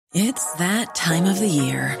It's that time of the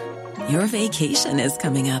year. Your vacation is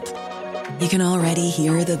coming up. You can already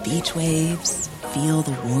hear the beach waves, feel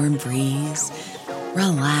the warm breeze,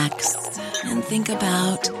 relax, and think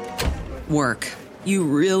about work. You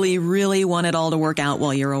really, really want it all to work out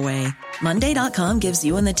while you're away. Monday.com gives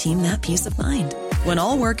you and the team that peace of mind. When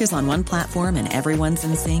all work is on one platform and everyone's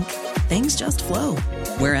in sync, things just flow.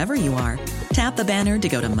 Wherever you are, tap the banner to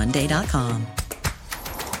go to Monday.com.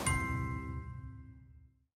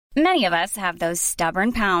 Many of us have those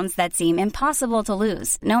stubborn pounds that seem impossible to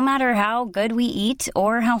lose, no matter how good we eat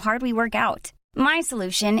or how hard we work out. My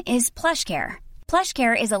solution is PlushCare.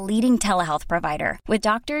 PlushCare is a leading telehealth provider with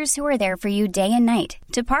doctors who are there for you day and night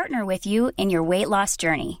to partner with you in your weight loss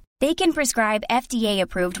journey. They can prescribe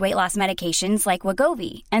FDA-approved weight loss medications like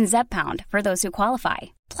Wegovy and Zepbound for those who qualify.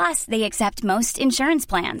 Plus, they accept most insurance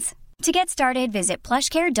plans. To get started, visit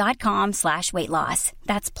plushcare.com/weightloss.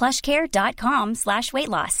 That's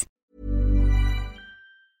plushcare.com/weightloss.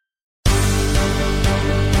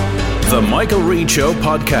 The Michael Reid Show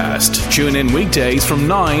podcast. Tune in weekdays from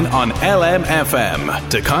 9 on LMFM.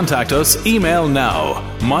 To contact us, email now,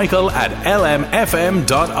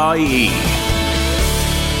 michael@lmfm.ie.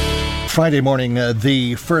 Friday morning,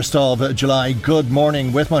 the 1st of July. Good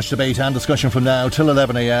morning, with much debate and discussion from now till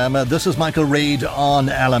 11 a.m. This is Michael Reid on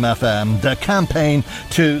LMFM. The campaign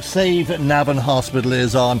to save Navan Hospital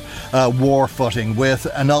is on war footing, with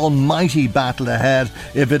an almighty battle ahead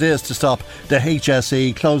if it is to stop the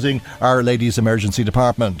HSE closing Our Lady's Emergency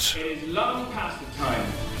Department. It is long past the time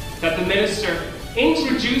that the Minister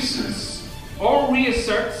introduces or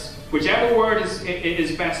reasserts, whichever word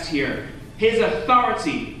is best here, his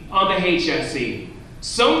authority on the HSE.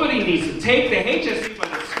 Somebody needs to take the HSE by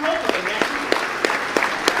the scruff of the neck.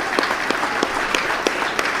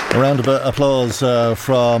 A round of applause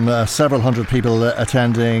from several hundred people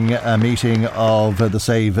attending a meeting of the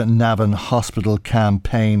Save Navan Hospital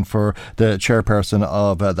campaign for the chairperson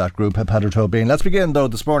of that group, Peadar Tóibín. Let's begin, though,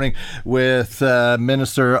 this morning with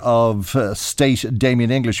Minister of State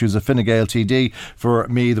Damien English, who's a Fine Gael TD for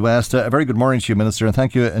Meath West. A very good morning to you, Minister, and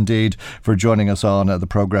thank you indeed for joining us on the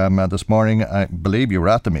programme this morning. I believe you were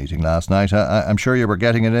at the meeting last night. I'm sure you were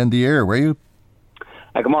getting it in the ear, were you?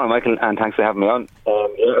 Good morning, Michael, and thanks for having me on. I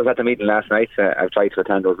was at the meeting last night. I've tried to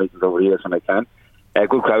attend those meetings over the years when I can. A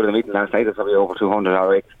good crowd at the meeting last night. There's probably over 200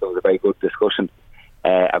 RX. There was a very good discussion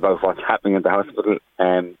about what's happening in the hospital.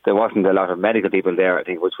 There wasn't a lot of medical people there, I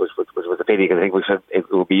think, which was a pity, because I think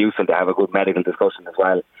it would be useful to have a good medical discussion as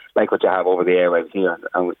well, like what you have over the airwaves here,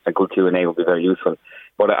 and a good Q&A would be very useful.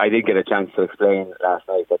 But I did get a chance to explain last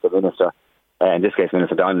night that the Minister, in this case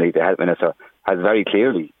Minister Donnelly, the Health Minister, has very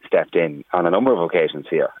clearly stepped in on a number of occasions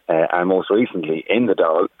here, and most recently in the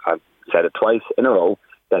Dáil, I've said it twice in a row,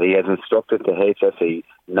 that he has instructed the HSE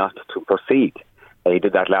not to proceed. He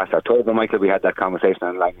did that last October, Michael. We had that conversation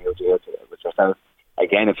online here with yourself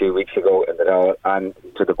again a few weeks ago in the Dáil and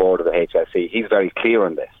to the board of the HSE. He's very clear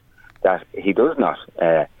on this, that he does not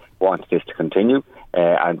want this to continue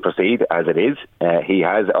and proceed as it is. He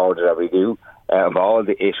has ordered a review of all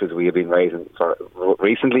the issues we have been raising for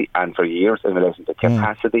recently and for years in relation to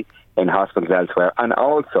capacity in hospitals elsewhere. And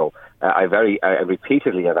also, I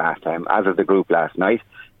repeatedly have asked him, as of the group last night,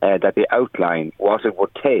 that they outline what it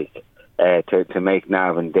would take to make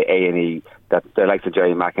Navan the A&E that the likes of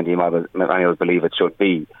Jerry McEntee manuals believe it should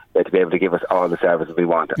be, to be able to give us all the services we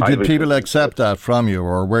want. Did people accept that from you,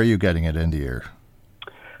 or were you getting it in the ear?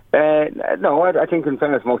 No, I think in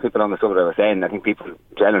fairness, most people understood what I was saying. I think people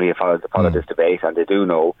generally have followed this debate, and they do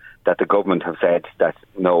know that the government have said that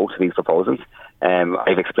no to these proposals.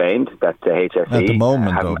 I've explained that the HSE... At the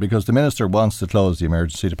moment, though, because the Minister wants to close the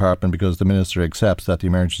emergency department, because the Minister accepts that the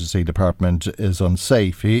emergency department is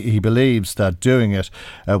unsafe. He believes that doing it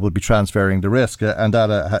would be transferring the risk, and that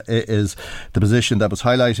is the position that was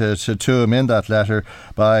highlighted to him in that letter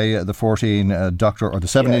by the 14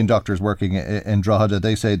 doctors working in Drogheda.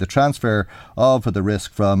 They say the transfer of the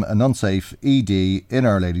risk from an unsafe ED in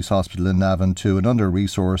Our Lady's Hospital in Navan to an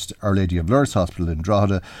under-resourced Our Lady of Lourdes Hospital in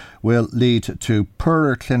Drogheda will lead to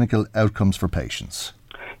poorer clinical outcomes for patients.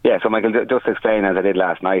 Yeah, so Michael, just to explain, as I did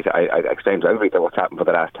last night, I explained to everybody what's happened for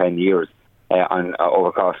the last 10 years over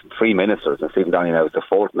across 3 ministers, and Stephen Donnelly now is the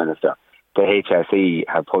 4th minister. The HSE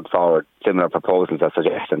have put forward similar proposals or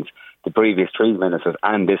suggestions. The previous 3 ministers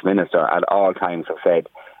and this minister at all times have said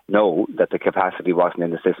no, that the capacity wasn't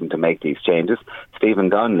in the system to make these changes. Stephen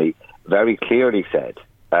Donnelly very clearly said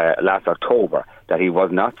last October that he was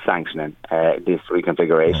not sanctioning this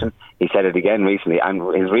reconfiguration. He said it again recently, and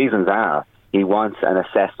his reasons are he wants an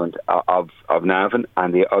assessment of Navan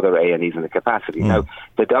and the other A&Es in the capacity. Now,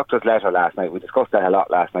 the doctor's letter last night, we discussed that a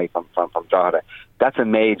lot last night from Drogheda. That's a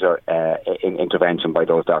major intervention by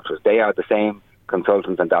those doctors. They are the same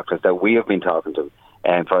consultants and doctors that we have been talking to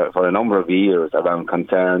for a number of years around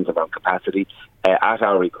concerns, around capacity. At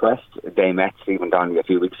our request, they met Stephen Donnelly a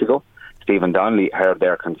few weeks ago. Stephen Donnelly heard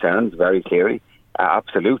their concerns very clearly.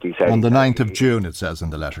 Absolutely said. On the 9th of June, it says in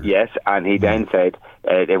the letter. Yes, and he then said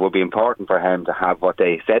it would be important for him to have what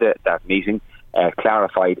they said at that meeting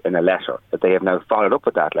clarified in a letter, that they have now followed up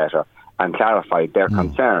with that letter and clarified their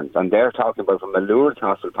concerns. And they're talking about, from a Lourdes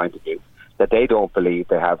Hospital point of view, that they don't believe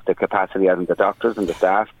they have the capacity, as in the doctors and the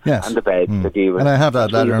staff and the beds to deal with. And I have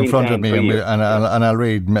that letter in front of me, and I'll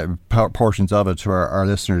read portions of it to our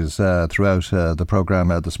listeners throughout the programme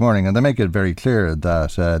this morning. And they make it very clear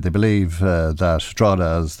that they believe that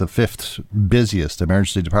Drogheda is the 5th busiest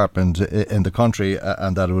emergency department in the country,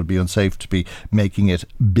 and that it would be unsafe to be making it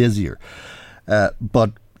busier.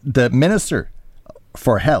 But the Minister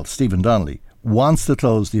for Health, Stephen Donnelly, wants to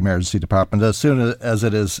close the emergency department as soon as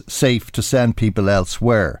it is safe to send people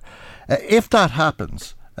elsewhere. If that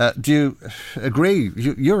happens, do you agree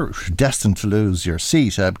you're destined to lose your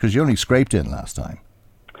seat because you only scraped in last time?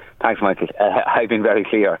 Thanks, Michael. I've been very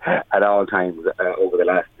clear at all times over the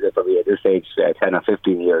last, probably at this stage, 10 or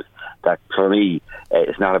 15 years, that for me,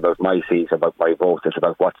 it's not about my seat, it's about my vote, it's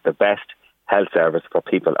about what's the best health service for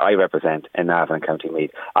people I represent in Navan and County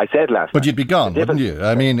Meath. I said last night... But you'd be gone, wouldn't you?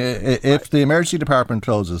 I mean, if the emergency department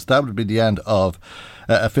closes, that would be the end of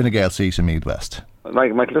a Fine Gael seat in Meath West.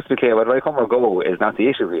 Michael, just to be clear, whether I come or go is not the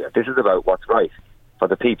issue here. This is about what's right for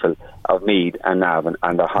the people of Meath and Navan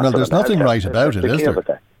and the hospital. Well, there's nothing right about it, is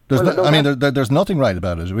there? There's nothing right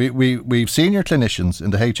about it. We've senior clinicians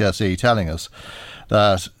in the HSE telling us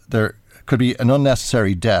that there could be an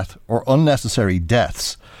unnecessary death or unnecessary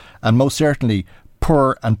deaths, and most certainly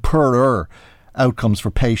poorer and poorer outcomes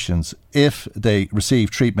for patients if they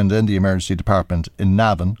receive treatment in the emergency department in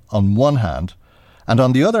Navan on one hand, and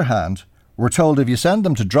on the other hand we're told if you send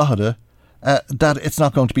them to Drogheda that it's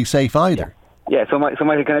not going to be safe either. Yeah, so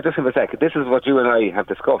Michael, can I just have a second? This is what you and I have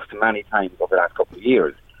discussed many times over the last couple of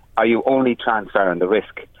years. Are you only transferring the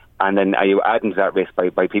risk, and then are you adding to that risk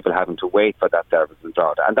by people having to wait for that service in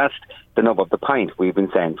Drogheda? And that's the nub of the pint we've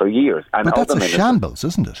been saying for years. And but that's a shambles,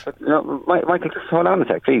 isn't it? But, Michael, just hold on a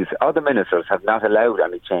sec, please. Other ministers have not allowed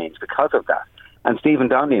any change because of that. And Stephen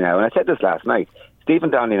Donnelly now, and I said this last night, Stephen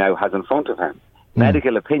Donnelly now has in front of him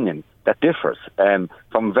medical opinion that differs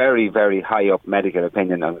from very, very high up medical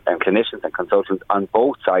opinion and clinicians and consultants on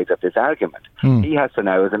both sides of this argument. He has to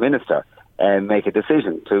now, as a minister, make a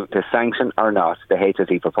decision to sanction or not the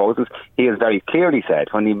HSE proposals. He has very clearly said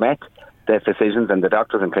when he met the physicians and the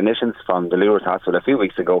doctors and clinicians from the Lourdes Hospital a few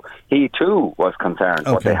weeks ago, he too was concerned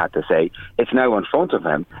what they had to say. It's now in front of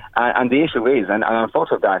him, and the issue is, and in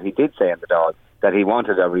front of that, he did say in the Dáil that he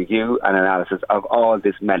wanted a review and analysis of all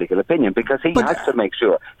this medical opinion, because he has to make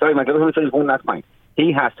sure. Sorry, Michael, let me finish one last point.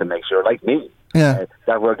 He has to make sure, like me,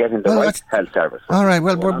 that we're getting the right health service. All right,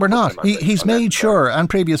 well, we're not. He's made sure, and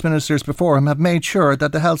previous ministers before him have made sure,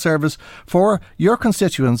 that the health service for your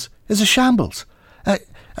constituents is a shambles.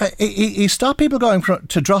 He stopped people going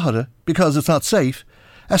to Drogheda because it's not safe,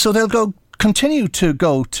 so they'll continue to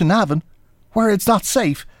go to Navan where it's not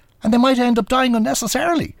safe, and they might end up dying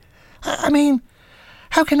unnecessarily. I mean,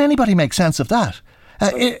 how can anybody make sense of that?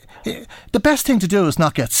 The best thing to do is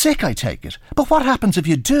not get sick, I take it. But what happens if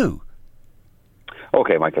you do?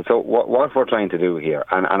 Okay, Michael, so what we're trying to do here,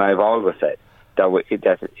 and I've always said that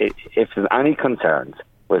if there's any concerns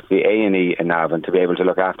with the A&E in Navan to be able to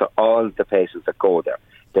look after all the patients that go there,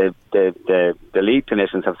 the lead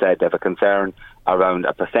clinicians have said they have a concern around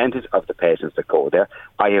a percentage of the patients that go there.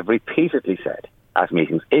 I have repeatedly said at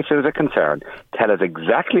meetings, if there's a concern, tell us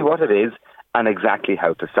exactly what it is and exactly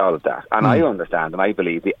how to solve that. And I understand and I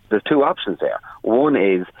believe there's two options there. One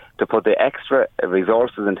is to put the extra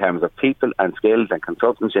resources in terms of people and skills and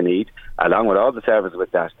consultants you need, along with all the services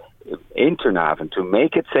with that, into Navan to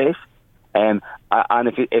make it safe. And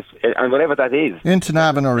if whatever that is, into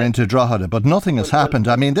Navan or into Drogheda, but nothing has happened.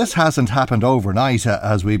 I mean, this hasn't happened overnight,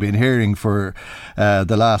 as we've been hearing for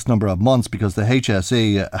the last number of months, because the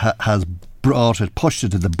HSE has pushed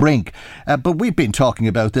it to the brink. But we've been talking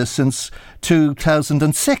about this since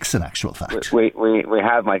 2006, in actual fact. We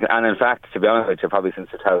have, Michael, and in fact, to be honest with you, probably since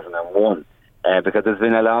 2001. Because there's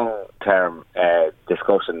been a long-term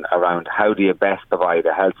discussion around how do you best provide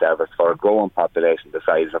a health service for a growing population the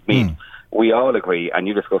size of Meath. We all agree, and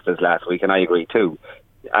you discussed this last week, and I agree too,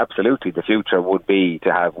 absolutely, the future would be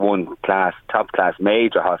to have one top class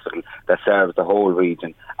major hospital that serves the whole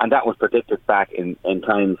region. And that was predicted back in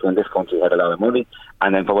times when this country had a lot of money.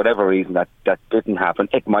 And then for whatever reason that didn't happen.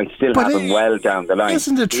 It might still happen well down the line.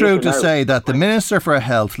 Isn't it true to say that the Minister for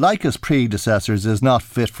Health, like his predecessors, is not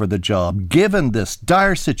fit for the job, given this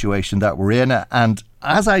dire situation that we're in? And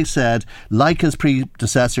as I said, like his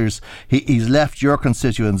predecessors, he's left your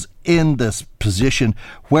constituents in this position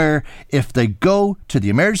where if they go to the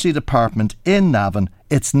emergency department in Navan,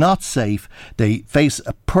 it's not safe. They face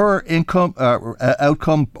a poor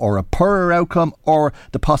outcome or a poorer outcome, or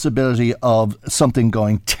the possibility of something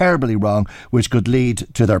going terribly wrong, which could lead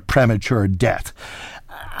to their premature death.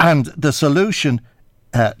 And the solution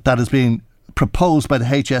that is being proposed by the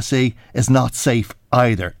HSE is not safe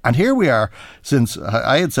either. And here we are, since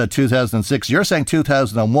I had said 2006, you're saying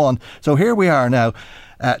 2001. So here we are now,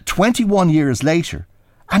 21 years later,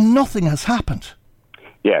 and nothing has happened.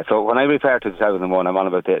 Yeah, so when I refer to 2001, I'm on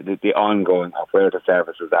about the ongoing of where the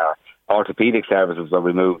services are. Orthopaedic services were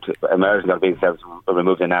removed, emergency orthopaedic services were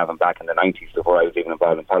removed in Navan back in the 90s before I was even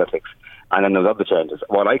involved in politics. And then there was other changes.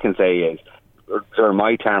 What I can say is, during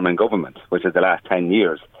my term in government, which is the last 10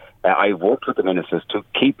 years, I've worked with the ministers to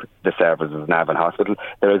keep the services of Navan Hospital.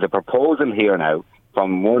 There is a proposal here now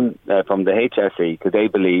from the HSE, because they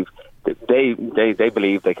believe they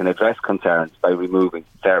believe they can address concerns by removing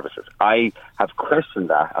services. I have questioned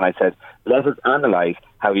that, and I said, let us analyse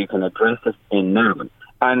how you can address it in Navan.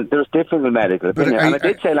 And there's different medical opinion. And I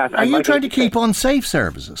did say last. Are you trying to keep unsafe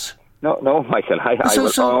services? No, Michael. I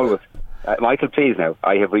will always. Michael, please now.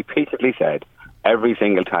 I have repeatedly said every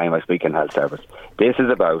single time I speak in health service, this is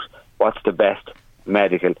about what's the best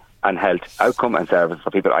medical and health outcome and service for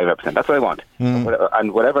people I represent. That's what I want.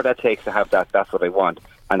 And whatever that takes to have that, that's what I want.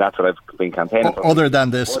 And that's what I've been campaigning for. Other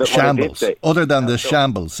than this shambles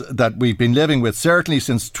that we've been living with, certainly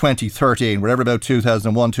since 2013, whatever about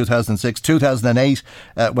 2001, 2006, 2008,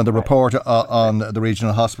 when the report on the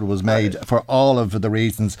regional hospital was made, for all of the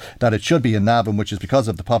reasons that it should be in Navan, which is because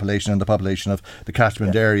of the population and the population of the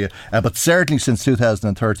catchment area. But certainly since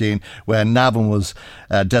 2013, when Navan was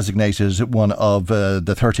designated one of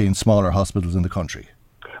the 13 smaller hospitals in the country.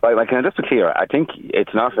 Well, can I just be clear? I think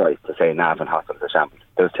it's not right to say Navan Hospital is a shambles.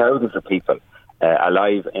 There's thousands of people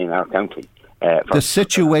alive in our county. The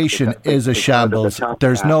situation is a shambles.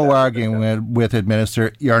 There's no arguing with it,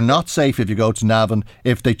 Minister. You're not safe if you go to Navan.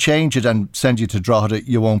 If they change it and send you to Drogheda,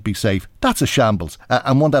 you won't be safe. That's a shambles,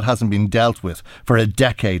 and one that hasn't been dealt with for a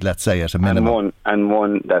decade, let's say, at a minimum. And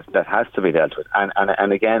one that has to be dealt with.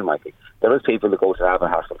 And again, Michael, there is people that go to Navan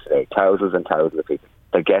Hospital today, thousands and thousands of people,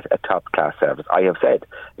 that get a top-class service. I have said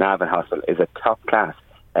Navan Hospital is a top-class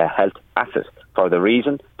health asset for the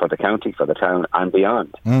region, for the county, for the town and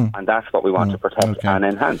beyond. And that's what we want to protect and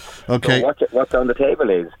enhance. Okay. So what's on the table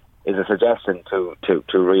is a suggestion to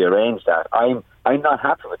rearrange that. I'm not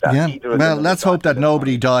happy with that. Yeah. Well, let's hope that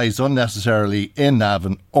nobody dies unnecessarily in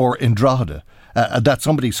Navan or in Drogheda. That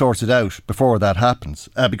somebody sorts it out before that happens,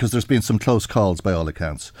 because there's been some close calls by all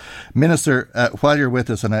accounts. Minister, while you're with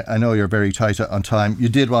us, and I know you're very tight on time, you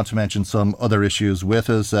did want to mention some other issues with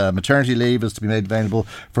us. Maternity leave is to be made available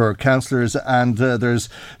for councillors, and there's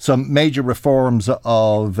some major reforms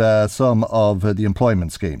of some of the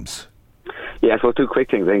employment schemes. Yeah, so two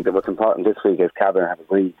quick things. I think that what's important this week is Cabinet have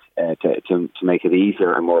agreed to make it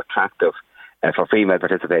easier and more attractive for female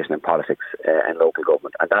participation in politics and local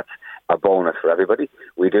government, and that's a bonus for everybody.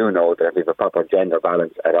 We do know that if we have a proper gender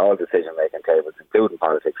balance at all decision-making tables, including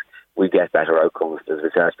politics, we get better outcomes. There's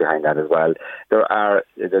research behind that as well.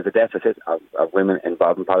 There's a deficit of women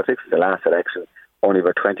involved in politics. The last election, only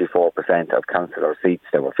about 24% of councillor seats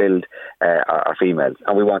that were filled are females,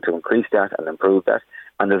 and we want to increase that and improve that.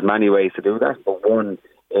 And there's many ways to do that, but one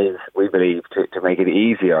is, we believe, to make it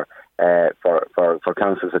easier for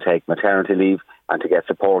councillors to take maternity leave and to get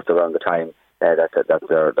support around the time that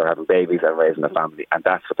they're having babies and raising a family. And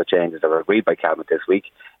that's what the changes that were agreed by Cabinet this week,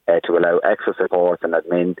 to allow extra support and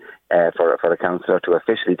admin for the councillor to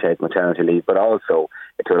officially take maternity leave, but also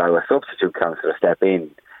to allow a substitute councillor to step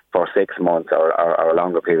in for 6 months or a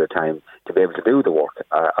longer period of time to be able to do the work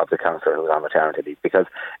of the councillor who's on maternity leave. Because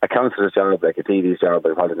a councillor's job, like a TD's job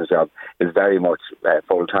or a politician's job, is very much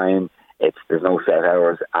full-time. There's no set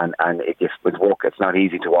hours, and with work, it's not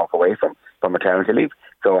easy to walk away from maternity leave.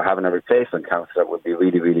 So having a replacement councillor would be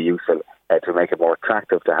really, really useful to make it more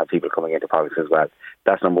attractive to have people coming into politics as well.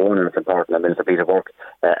 That's number one, and it's important. And Minister Peter Burke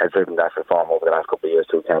has driven that reform over the last couple of years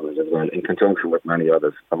through Cabinet as well, in conjunction with many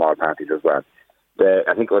others from all parties as well.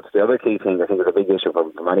 I think what's the other key thing, I think is a big issue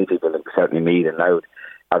for many people, and certainly me and Loud,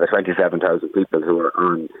 are the 27,000 people who are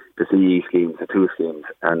on the CE schemes, the 2 schemes,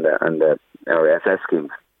 and the RSS schemes,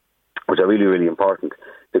 which are really, really important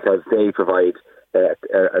because they provide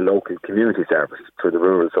a local community service through the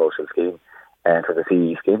Rural Social Scheme and for the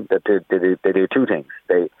CE scheme. They do 2 things.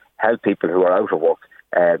 They help people who are out of work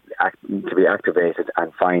to be activated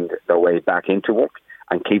and find their way back into work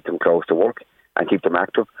and keep them close to work and keep them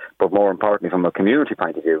active. But more importantly, from a community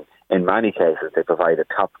point of view, in many cases they provide a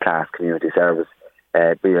top-class community service.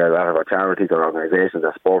 Be it a lot of our charities, our organisations,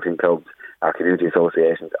 our sporting clubs, our community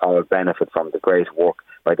associations all benefit from the great work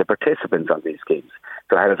by the participants on these schemes.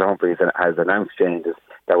 So Heather Humphreys has announced changes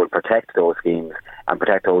that will protect those schemes and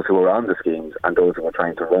protect those who are on the schemes and those who are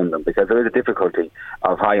trying to run them, because there is a difficulty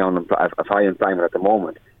of high employment at the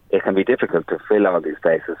moment. It can be difficult to fill all these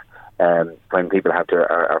places when people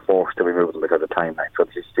are forced to remove them because of timeline. So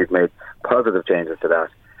she's made positive changes to that.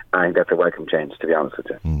 I think that's a welcome change, to be honest with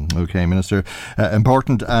you. OK, Minister.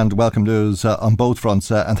 Important and welcome news on both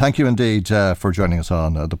fronts. And thank you indeed for joining us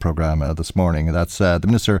on the programme this morning. That's the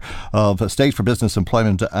Minister of State for Business,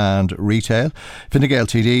 Employment and Retail, Fine Gael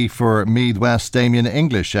TD for Meath West, Damien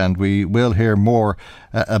English. And we will hear more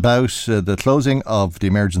about the closing of the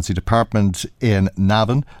Emergency Department in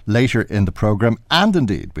Navan later in the programme. And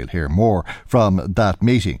indeed, we'll hear more from that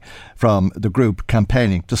meeting from the group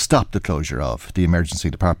campaigning to stop the closure of the Emergency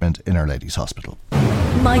Department in Our Lady's Hospital.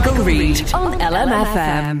 Michael Reid on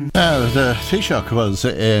LMFM. The Taoiseach was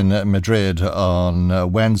in Madrid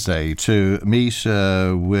on Wednesday to meet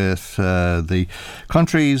with the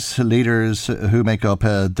country's leaders who make up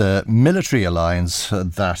the military alliance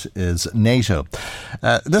that is NATO.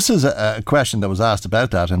 This is a question that was asked about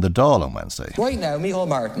that in the Dáil on Wednesday. Right now, Micheál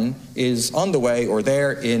Martin is on the way or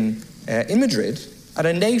there in Madrid at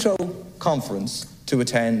a NATO conference to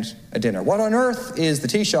attend a dinner. What on earth is the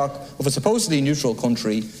Taoiseach of a supposedly neutral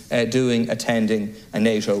country attending a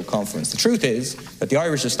NATO conference? The truth is that the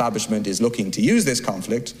Irish establishment is looking to use this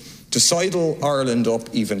conflict to sidle Ireland up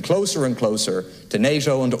even closer and closer to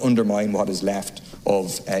NATO and to undermine what is left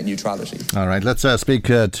of neutrality. All right, let's speak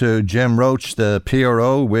to Jim Roach, the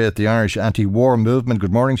PRO with the Irish Anti-War Movement.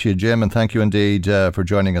 Good morning to you, Jim, and thank you indeed for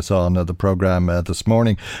joining us on the programme this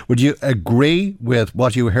morning. Would you agree with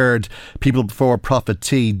what you heard People Before Profit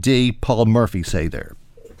TD Paul Murphy say there?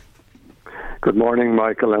 Good morning,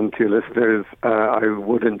 Michael, and to your listeners. I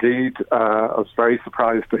would indeed. I was very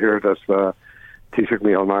surprised to hear that Taoiseach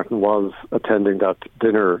Micheál Martin was attending that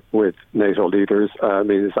dinner with NATO leaders. I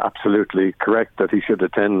mean, it's absolutely correct that he should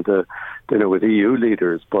attend the dinner with EU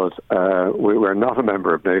leaders, but we're not a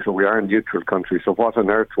member of NATO. We are a neutral country. So what on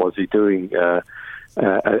earth was he doing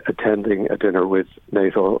attending a dinner with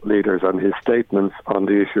NATO leaders? And his statements on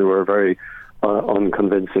the issue were very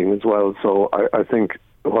unconvincing as well. So I think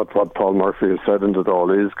what Paul Murphy has said in the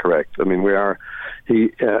Dáil is correct. I mean,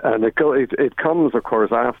 and it comes, of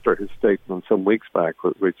course, after his statement some weeks back,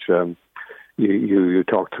 which you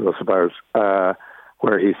talked to us about,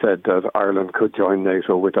 where he said that Ireland could join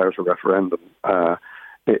NATO without a referendum.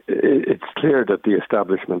 It's clear that the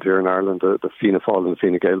establishment here in Ireland, the Fianna Fáil and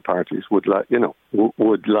Fine Gael parties, would like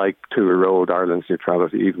to erode Ireland's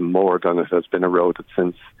neutrality even more than it has been eroded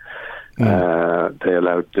since they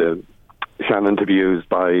allowed Shannon to be used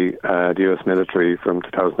by the US military from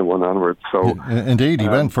 2001 onwards. So, indeed, he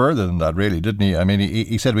went further than that, really, didn't he? I mean,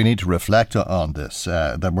 he said we need to reflect on this,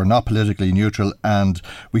 that we're not politically neutral and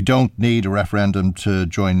we don't need a referendum to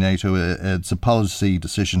join NATO. It's a policy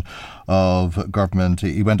decision of government.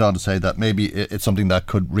 He went on to say that maybe it's something that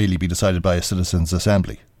could really be decided by a citizens'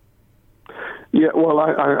 assembly. Yeah, well,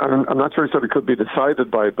 I'm not sure he said it could be decided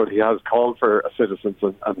by it, but he has called for a citizens'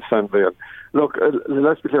 assembly. And look,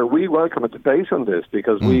 let's be clear, we welcome a debate on this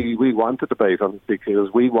because we want a debate on it because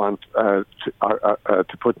we want to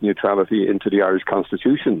put neutrality into the Irish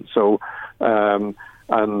Constitution. So,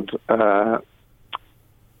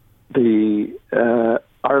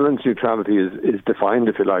 Ireland's neutrality is defined,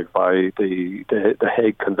 if you like, by the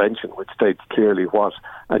Hague Convention, which states clearly what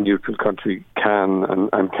a neutral country can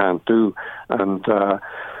and can't do. And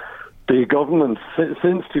the government,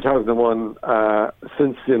 since 2001,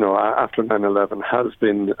 after 9/11, has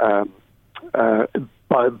been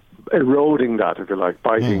by eroding that, if you like,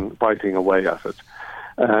 biting away at it.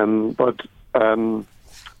 But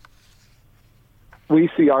we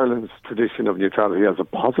see Ireland's tradition of neutrality as a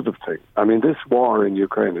positive thing. I mean, this war in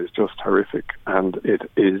Ukraine is just horrific, and it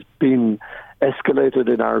is being escalated,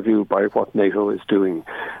 in our view, by what NATO is doing.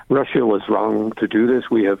 Russia was wrong to do this.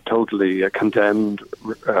 We have totally condemned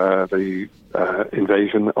the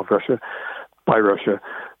invasion of Russia by Russia.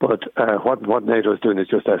 But what NATO is doing is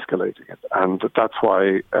just escalating it, and that's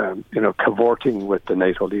why cavorting with the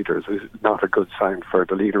NATO leaders is not a good sign for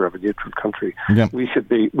the leader of a neutral country. Yeah. We should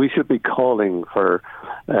be calling for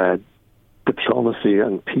diplomacy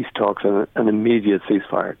and peace talks and an immediate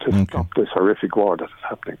ceasefire to stop this horrific war that is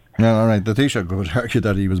happening. Yeah, all right. The Taoiseach would argue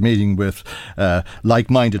that he was meeting with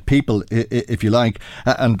like-minded people, if you like.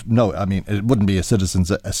 And no, I mean, it wouldn't be a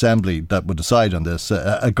citizens' assembly that would decide on this.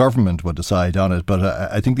 A government would decide on it. But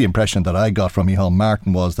I think the impression that I got from Micheál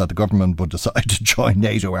Martin was that the government would decide to join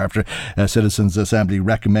NATO after a citizens' assembly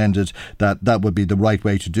recommended that that would be the right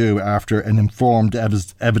way to do after an informed,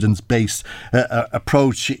 evidence-based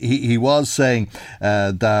approach. He was saying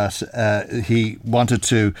that he wanted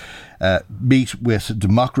to meet with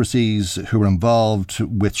democracies who are involved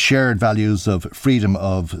with shared values of freedom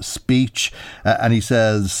of speech. And he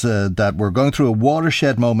says that we're going through a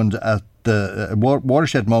watershed moment at the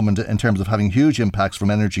watershed moment in terms of having huge impacts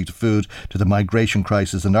from energy to food to the migration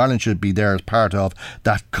crisis, and Ireland should be there as part of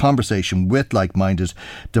that conversation with like-minded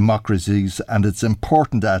democracies. And it's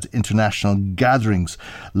important at international gatherings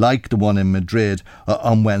like the one in Madrid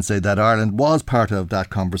on Wednesday that Ireland was part of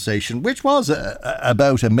that conversation, which was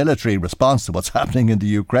about a military response to what's happening in the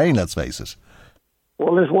Ukraine, let's face it.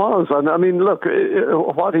 Well, it was. And I mean, look,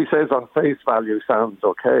 what he says on face value sounds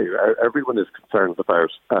okay. Everyone is concerned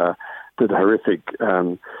about the horrific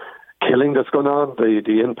killing that's going on,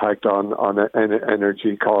 the impact on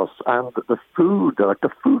energy costs, and the food, like the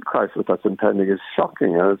food crisis that's impending is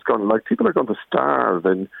shocking. And it's going, like, people are going to starve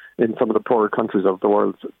in some of the poorer countries of the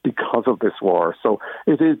world because of this war. So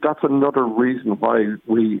that's another reason why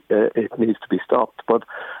it needs to be stopped. But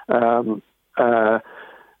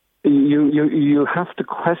you have to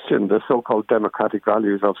question the so-called democratic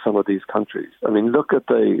values of some of these countries. I mean, look at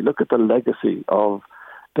the legacy of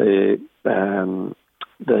the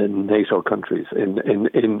NATO countries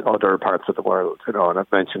in other parts of the world. And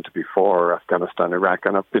I've mentioned it before, Afghanistan, Iraq,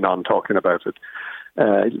 and I've been on talking about it,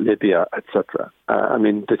 Libya, etc. I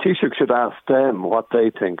mean, the Taoiseach should ask them what they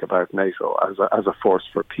think about NATO as a force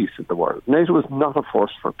for peace in the world. NATO is not a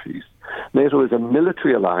force for peace. NATO is a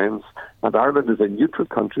military alliance, and Ireland is a neutral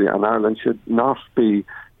country, and Ireland should not be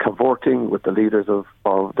cavorting with the leaders of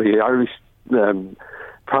the Irish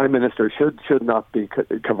Prime Minister should not be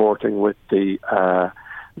cavorting with the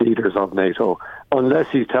leaders of NATO, unless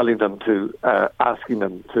he's telling them to, asking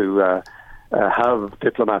them to have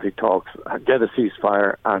diplomatic talks, get a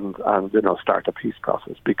ceasefire, and start a peace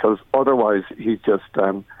process. Because otherwise, he's just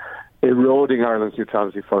eroding Ireland's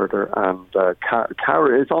neutrality further, and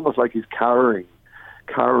it's almost like he's cowering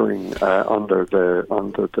under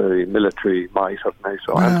the military might of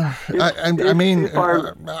NATO.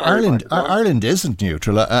 Ireland isn't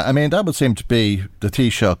neutral. I mean, that would seem to be the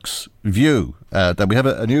Taoiseach's view, that we have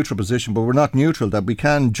a neutral position, but we're not neutral, that we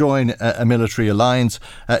can join a military alliance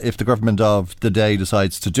if the government of the day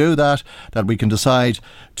decides to do that, that we can decide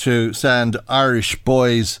to send Irish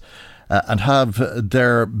boys and have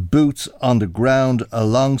their boots on the ground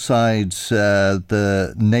alongside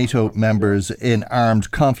the NATO members in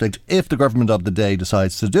armed conflict if the government of the day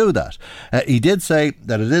decides to do that. He did say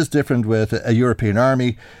that it is different with a European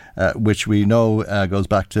army, which we know goes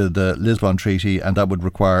back to the Lisbon Treaty, and that would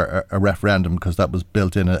require a referendum because that was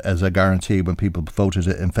built in as a guarantee when people voted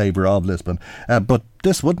in favour of Lisbon. But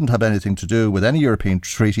this wouldn't have anything to do with any European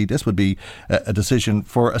treaty. This would be a decision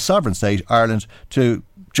for a sovereign state, Ireland, to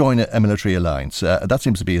join a military alliance. That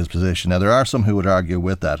seems to be his position. Now, there are some who would argue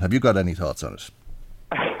with that. Have you got any thoughts on it?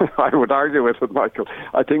 I would argue with it, Michael.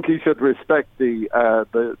 I think he should respect the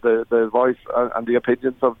voice and the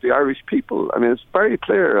opinions of the Irish people. I mean, it's very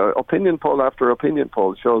clear. Opinion poll after opinion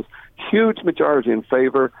poll shows huge majority in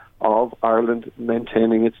favour of Ireland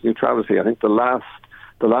maintaining its neutrality. I think the last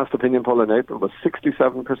opinion poll in April was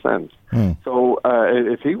 67%. So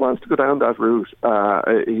if he wants to go down that route,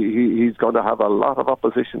 he's going to have a lot of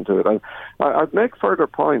opposition to it. And I'd make further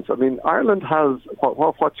points. I mean, Ireland has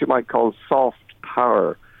what you might call soft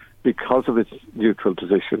power because of its neutral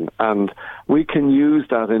position, and we can use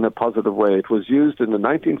that in a positive way. It was used in the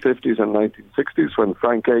 1950s and 1960s when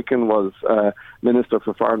Frank Aiken was Minister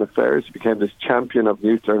for Foreign Affairs. He became this champion of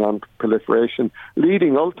nuclear non-proliferation,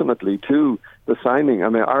 leading ultimately to the signing. I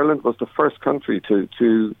mean, Ireland was the first country to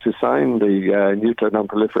sign the Nuclear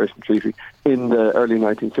Non-Proliferation Treaty in the early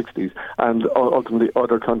 1960s, and ultimately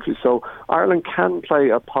other countries. So Ireland can play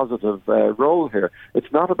a positive role here.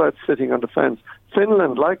 It's not about sitting on the fence.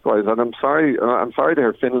 Finland, likewise, and I'm sorry to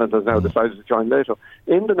hear Finland has now decided to join NATO.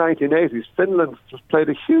 In the 1980s, Finland played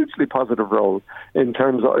a hugely positive role in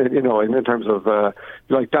terms of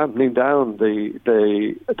dampening down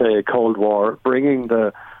the Cold War, bringing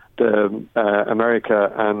the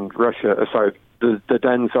America and Russia, the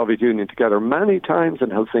then Soviet Union together many times in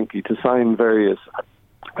Helsinki to sign various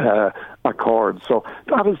accords. So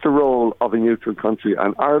that is the role of a neutral country,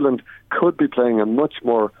 and Ireland could be playing a much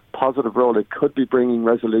more positive role. It could be bringing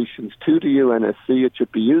resolutions to the UNSC. It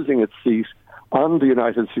should be using its seat on the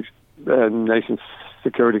United Nations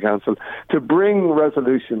Security Council to bring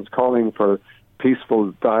resolutions calling for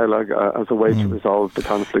peaceful dialogue as a way to resolve the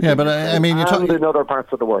conflict. Yeah, but I mean, in other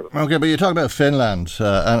parts of the world. Okay, but you talk about Finland,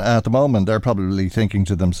 and at the moment they're probably thinking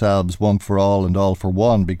to themselves, one for all and all for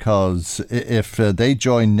one, because if they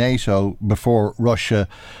join NATO before Russia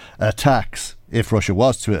attacks, if Russia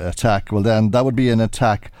was to attack, well then that would be an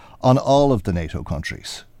attack on all of the NATO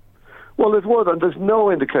countries. Well, it would, and there's no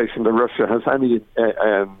indication that Russia has any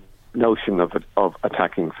notion of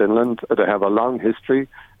attacking Finland. They have a long history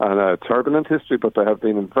and a turbulent history, but they have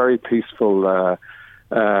been in very peaceful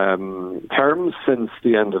terms since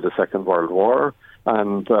the end of the Second World War,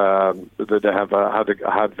 and they have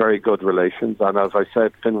had very good relations. And as I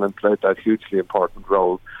said, Finland played that hugely important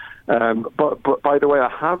role. But by the way, I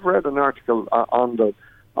have read an article on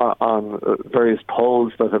various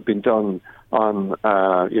polls that have been done on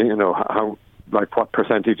how, like, what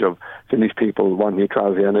percentage of Finnish people want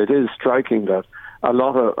neutrality, and it is striking that a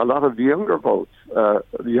lot of younger votes,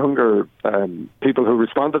 younger people who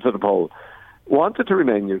responded to the poll, wanted to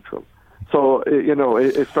remain neutral. So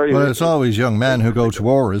it's very. Well, it's always young men who go to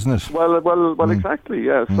war, isn't it? Well, exactly.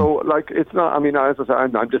 Yeah. So, like, it's not. I mean, as I say,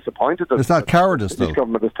 I'm disappointed that it's not cowardice, though. The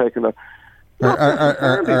government has taken a.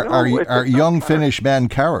 Are young Finnish men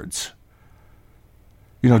cowards?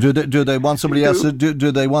 Do they want somebody else to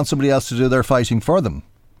do they want somebody else to do their fighting for them?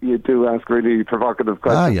 You do ask really provocative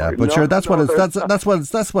questions. Yeah, but sure, that's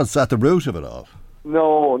what's at the root of it all.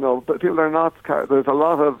 No, but people are not. There's a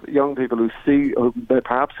lot of young people who see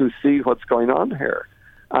what's going on here,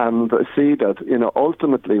 and see that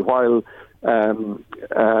ultimately, while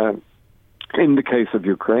in the case of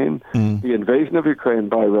Ukraine, the invasion of Ukraine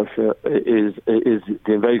by Russia is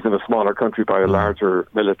the invasion of a smaller country by a larger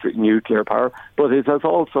military nuclear power, but it has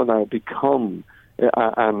also now become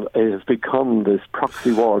and it has become this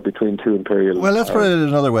proxy war between two imperial. Well, let's put it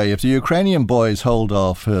another way. If the Ukrainian boys hold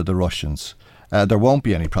off the Russians, there won't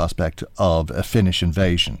be any prospect of a Finnish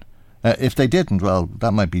invasion. If they didn't, well,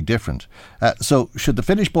 that might be different. So should the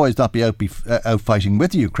Finnish boys not be out fighting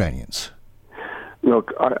with the Ukrainians?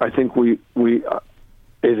 Look, I think the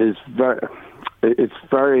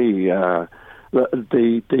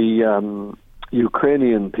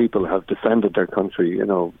Ukrainian people have defended their country,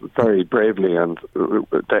 very bravely, and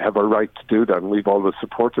they have a right to do that, and we've always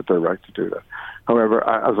supported their right to do that. However,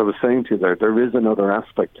 as I was saying to you there is another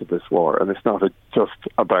aspect to this war, and it's not just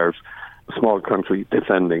about a small country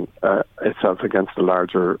defending itself against a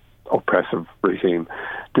larger oppressive regime.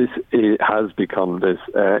 This has become this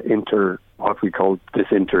what we call this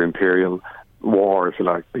inter-imperial war, if you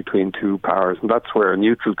like, between two powers, and that's where a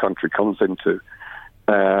neutral country comes into.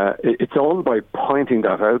 It's all by pointing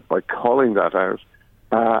that out, by calling that out,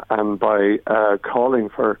 and by calling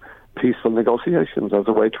for peaceful negotiations as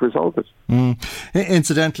a way to resolve it.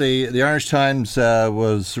 Incidentally, the Irish Times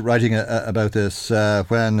was writing about this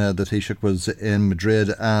when the Taoiseach was in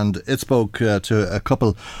Madrid, and it spoke to a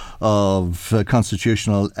couple of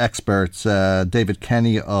constitutional experts, David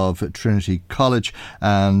Kenny of Trinity College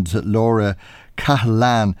and Laura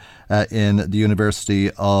Cahalan in the University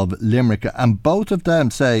of Limerick, and both of them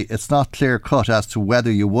say it's not clear cut as to whether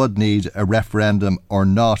you would need a referendum or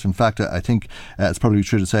not. In fact, I think it's probably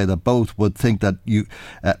true to say that both would think that you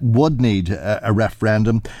would need a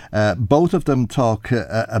referendum. Both of them talk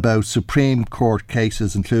about Supreme Court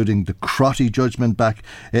cases, including the Crotty judgment back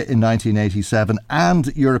in 1987,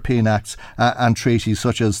 and European acts and treaties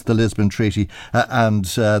such as the Lisbon Treaty and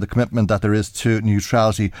the commitment that there is to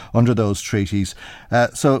neutrality under those treaties.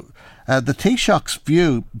 So the Taoiseach's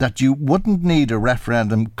view that you wouldn't need a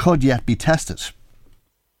referendum could yet be tested.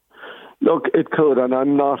 Look, it could, and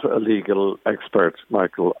I'm not a legal expert,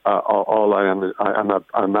 Michael. All I am,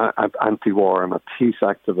 I'm anti-war. I'm a peace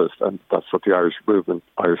activist, and that's what the Irish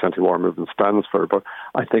anti-war movement stands for. But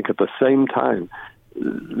I think at the same time,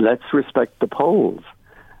 let's respect the polls.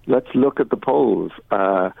 Let's look at the polls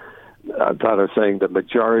that are saying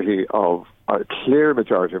the a clear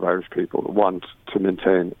majority of Irish people want to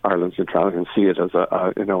maintain Ireland's neutrality and see it as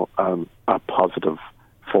a positive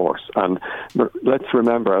force. And let's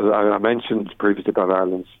remember, as I mentioned previously about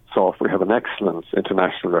Ireland's SOF, we have an excellent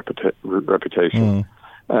international reputation.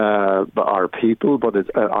 Our people, but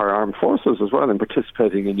our armed forces as well, in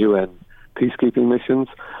participating in UN peacekeeping missions.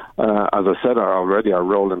 As I said, our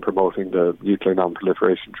role in promoting the nuclear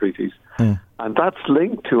non-proliferation treaties. And that's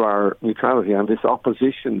linked to our neutrality and this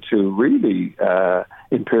opposition to really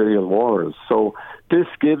imperial wars. So this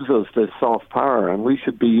gives us this soft power, and we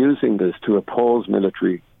should be using this to oppose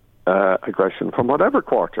military aggression from whatever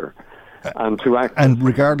quarter. And to act, and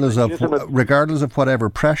regardless of whatever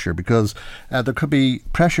pressure, because there could be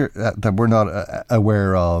pressure that we're not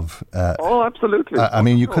aware of. Absolutely. I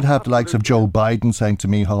mean, you could have the likes of Joe Biden saying to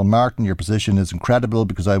Micheál Martin, "Your position is incredible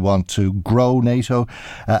because I want to grow NATO,"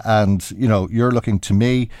 and you're looking to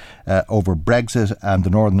me over Brexit and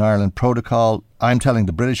the Northern Ireland Protocol. I'm telling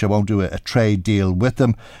the British I won't do a trade deal with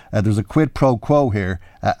them. There's a quid pro quo here,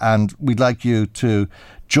 and we'd like you to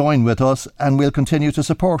join with us, and we'll continue to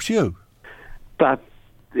support you. That,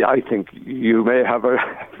 I think you may have a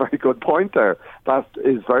very good point there. That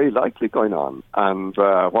is very likely going on. And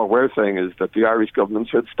what we're saying is that the Irish government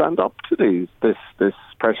should stand up to this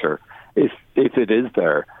pressure, if it is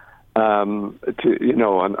there, and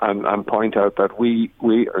point out that we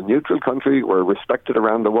are a neutral country, we're respected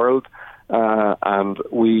around the world, and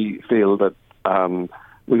we feel that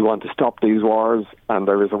we want to stop these wars, and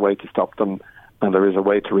there is a way to stop them. And there is a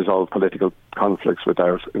way to resolve political conflicts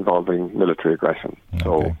without involving military aggression. Okay.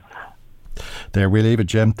 So, there we leave it,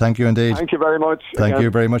 Jim. Thank you indeed. Thank you very much. Thank you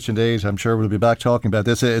very much indeed. I'm sure we'll be back talking about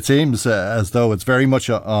this. It seems as though it's very much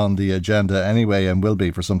on the agenda anyway, and will be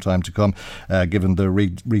for some time to come, given the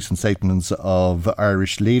recent statements of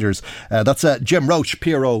Irish leaders. That's Jim Roche,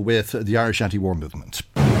 PRO with the Irish Anti-War Movement.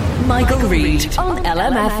 Michael Reid on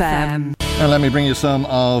LMFM. And let me bring you some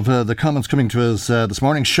of the comments coming to us this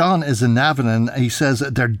morning. Sean is in Navan, and he says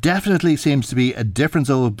there definitely seems to be a difference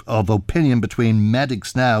of opinion between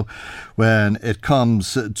medics now when it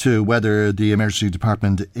comes to whether the emergency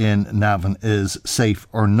department in Navan is safe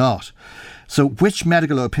or not. So which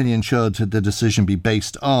medical opinion should the decision be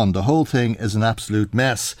based on? The whole thing is an absolute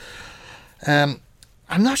mess.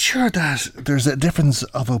 I'm not sure that there's a difference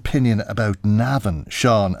of opinion about Navan,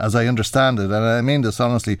 Sean, as I understand it. And I mean this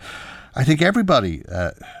honestly. I think everybody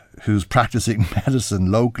who's practicing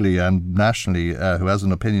medicine locally and nationally who has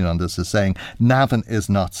an opinion on this is saying Navan is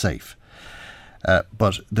not safe.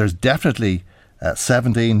 But there's definitely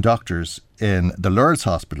 17 doctors in the Lourdes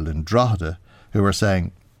Hospital in Drogheda who are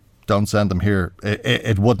saying, don't send them here.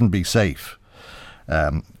 It wouldn't be safe.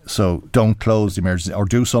 So don't close the emergency or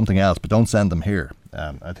do something else, but don't send them here.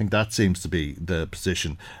 I think that seems to be the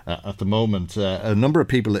position at the moment. A number of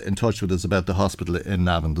people in touch with us about the hospital in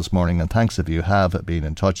Navan this morning, and thanks if you have been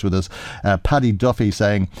in touch with us. Paddy Duffy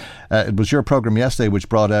saying, it was your programme yesterday which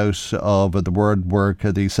brought out of the word work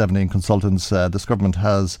the 17 consultants. This government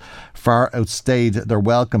has far outstayed their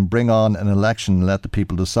welcome. Bring on an election and let the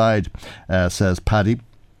people decide, says Paddy.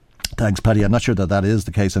 Thanks, Paddy. I'm not sure that is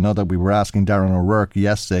the case. I know that we were asking Darren O'Rourke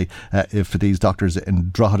yesterday if these doctors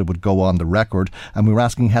in Drogheda would go on the record, and we were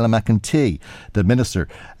asking Helen McEntee, the minister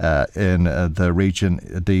in the region,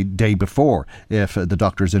 the day before, if the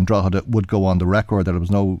doctors in Drogheda would go on the record, that it was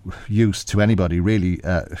no use to anybody really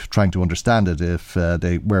trying to understand it if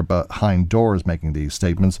they were behind doors making these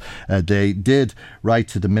statements. They did write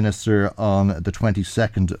to the minister on the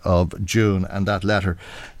 22nd of June, and that letter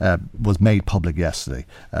was made public yesterday.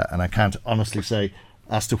 And I can't honestly say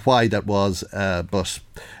as to why that was, but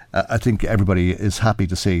I think everybody is happy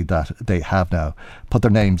to see that they have now put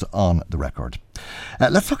their names on the record.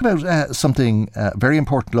 Let's talk about something very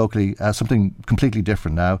important locally, something completely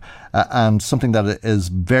different now, and something that is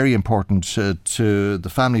very important to the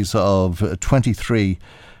families of 23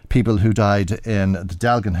 people who died in the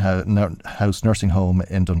Dalgan House nursing home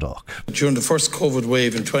in Dundalk. During the first COVID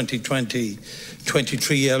wave in 2020,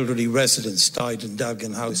 23 elderly residents died in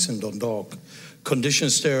Dalgan House in Dundalk.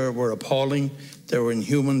 Conditions there were appalling, they were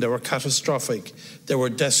inhuman, they were catastrophic, they were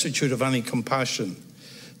destitute of any compassion.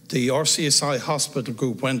 The RCSI hospital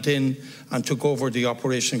group went in and took over the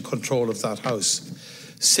operation control of that house.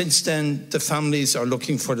 Since then, the families are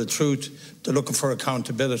looking for the truth, they're looking for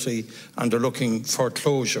accountability, and they're looking for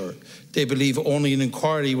closure. They believe only an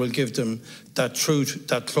inquiry will give them that truth,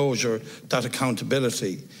 that closure, that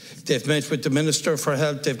accountability. They've met with the Minister for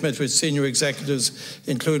Health, they've met with senior executives,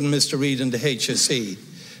 including Mr. Reid and the HSE.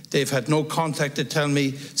 They've had no contact, they tell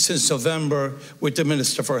me, since November with the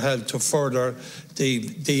Minister for Health to further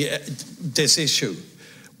this issue.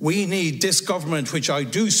 We need this government, which I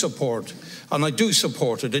do support, and I do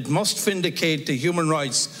support it. It must vindicate the human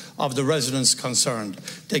rights of the residents concerned.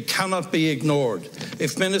 They cannot be ignored.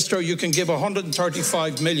 If, Minister, you can give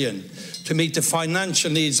 135 million to meet the financial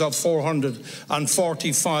needs of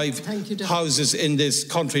 445 houses in this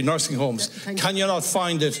country, nursing homes, can you not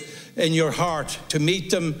find it in your heart to meet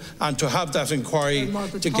them and to have that inquiry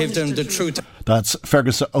to give them the truth. That's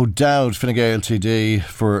Fergus O'Dowd, Fine Gael TD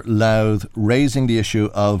for Louth, raising the issue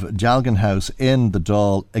of Dealgan House in the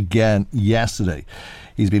Dáil again yesterday.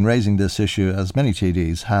 He's been raising this issue, as many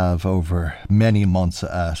TDs have, over many months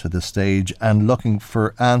at this stage, and looking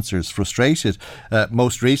for answers. Frustrated,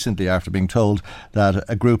 most recently, after being told that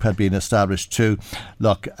a group had been established to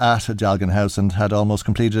look at Dealgan House and had almost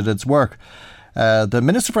completed its work. The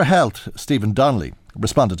Minister for Health, Stephen Donnelly,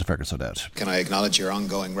 responded to Fergus O'Dowd. Can I acknowledge your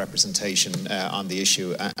ongoing representation on the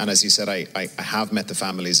issue? And as you said, I have met the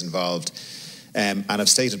families involved. And I've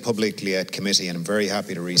stated publicly at committee, and I'm very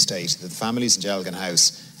happy to restate, that the families in Dealgan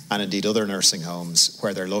House and indeed other nursing homes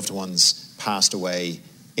where their loved ones passed away,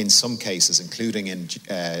 in some cases, including in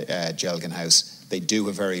Dealgan House, they do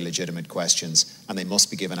have very legitimate questions and they must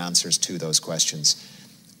be given answers to those questions.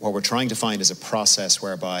 What we're trying to find is a process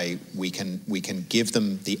whereby we can give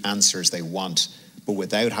them the answers they want, but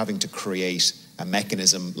without having to create a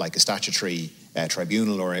mechanism like a statutory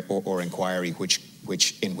tribunal or inquiry,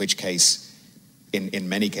 in which case, in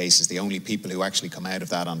many cases, the only people who actually come out of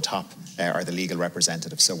that on top are the legal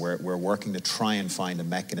representatives. So we're working to try and find a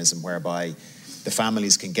mechanism whereby the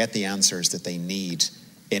families can get the answers that they need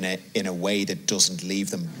in a way that doesn't leave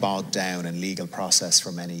them bogged down in legal process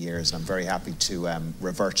for many years. And I'm very happy to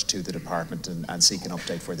revert to the department and seek an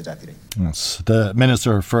update for the deputy. Yes, the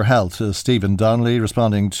Minister for Health, Stephen Donnelly,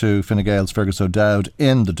 responding to Fine Gael's Fergus O'Dowd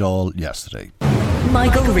in the Dáil yesterday.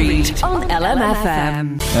 Michael Reid on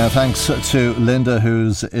LMFM. Thanks to Linda,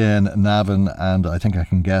 who's in Navan, and I think I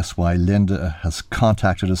can guess why Linda has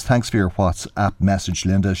contacted us. Thanks for your WhatsApp message,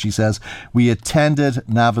 Linda. She says, we attended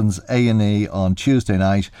Navan's A&E on Tuesday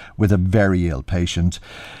night with a very ill patient.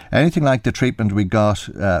 Anything like the treatment we got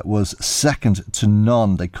was second to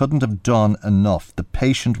none. They couldn't have done enough. The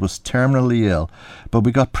patient was terminally ill, but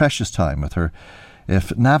we got precious time with her.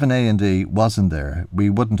 If Navan A&E wasn't there, we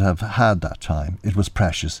wouldn't have had that time. It was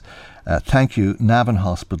precious. Thank you, Navan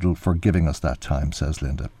Hospital, for giving us that time, says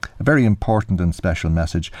Linda. A very important and special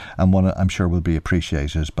message, and one I'm sure will be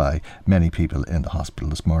appreciated by many people in the hospital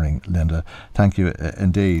this morning, Linda. Thank you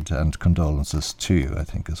indeed, and condolences to you, I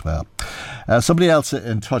think, as well. Somebody else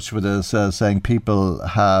in touch with us saying people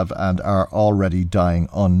have and are already dying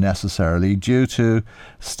unnecessarily due to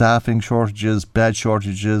staffing shortages, bed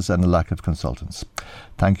shortages, and a lack of consultants.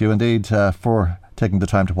 Thank you indeed for taking the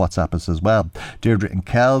time to WhatsApp us as well. Deirdre in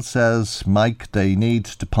Kell says, Mike, they need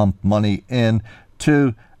to pump money in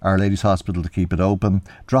to Our Lady's Hospital to keep it open.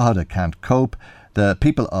 Drogheda can't cope. The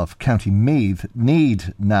people of County Meath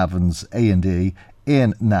need Navan's A&E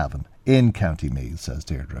in Navan, in County Meath, says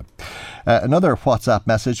Deirdre. Another WhatsApp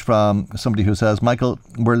message from somebody who says, Michael,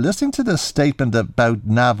 we're listening to this statement about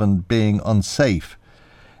Navan being unsafe.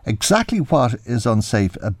 Exactly what is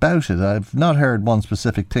unsafe about it? I've not heard one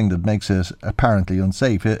specific thing that makes it apparently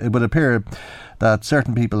unsafe. It would appear that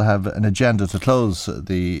certain people have an agenda to close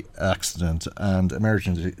the accident and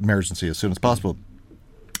emergency as soon as possible.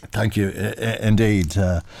 Thank you indeed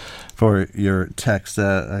for your text.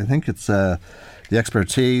 I think it's the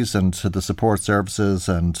expertise and the support services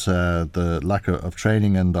and the lack of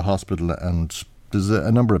training in the hospital, and there's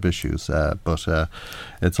a number of issues, but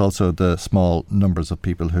it's also the small numbers of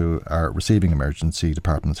people who are receiving emergency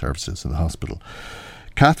department services in the hospital.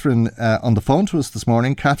 Catherine on the phone to us this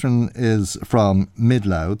morning. Catherine is from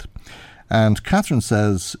Mid-Louth, and Catherine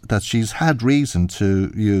says that she's had reason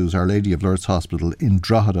to use Our Lady of Lourdes Hospital in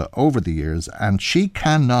Drogheda over the years, and she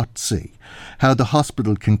cannot see how the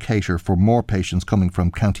hospital can cater for more patients coming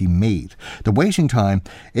from County Meath. The waiting time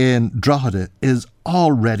in Drogheda is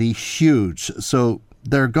already huge, so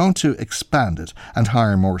they're going to expand it and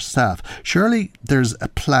hire more staff. Surely there's a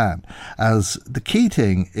plan, as the key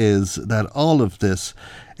thing is that all of this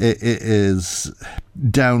is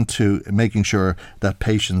down to making sure that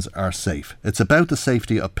patients are safe. It's about the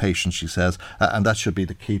safety of patients, she says, and that should be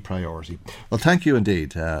the key priority. Well, thank you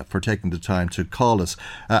indeed for taking the time to call us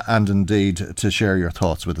and indeed to share your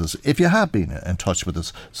thoughts with us, if you have been in touch with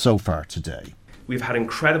us so far today. We've had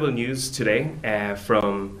incredible news today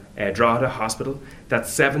from Drogheda Hospital that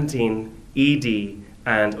 17 ED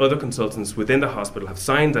and other consultants within the hospital have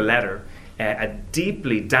signed a letter, a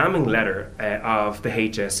deeply damning letter of the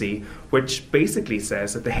HSE, which basically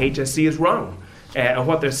says that the HSE is wrong. And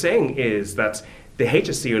what they're saying is that the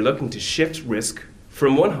HSE are looking to shift risk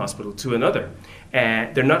from one hospital to another.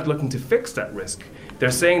 They're not looking to fix that risk. They're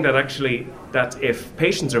saying that actually that if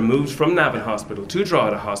patients are moved from Navan Hospital to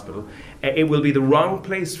Drogheda Hospital, it will be the wrong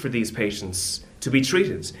place for these patients to be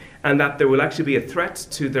treated, and that there will actually be a threat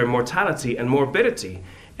to their mortality and morbidity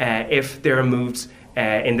if they're moved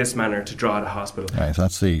in this manner to Drogheda Hospital. Right,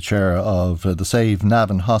 that's the chair of the Save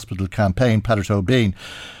Navan Hospital campaign, Peadar Tóibín,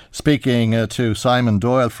 speaking to Simon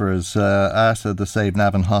Doyle for his at the Save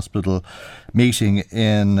Navan Hospital meeting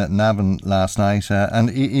in Navan last night, and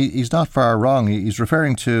he's not far wrong. He's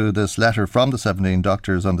referring to this letter from the 17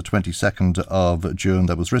 doctors on the 22nd of June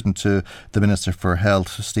that was written to the Minister for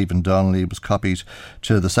Health, Stephen Donnelly. It was copied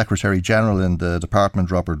to the Secretary General in the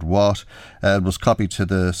department, Robert Watt. It was copied to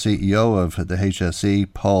the CEO of the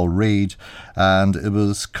HSE, Paul Reid, and it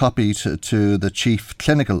was copied to the Chief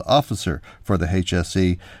Clinical Officer for the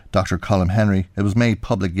HSE, Dr. Colin Henry. It was made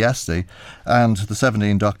public yesterday, and the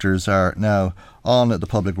 17 doctors are now on the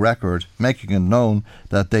public record making it known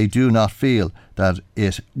that they do not feel that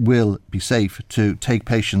it will be safe to take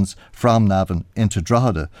patients from Navan into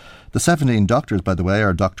Drogheda. The 17 doctors, by the way,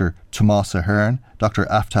 are Dr. Tomás Ahern, Dr.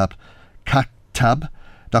 Aftab Khattab,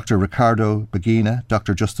 Dr. Ricardo Bagina,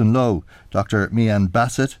 Dr. Justin Lowe, Dr. Mian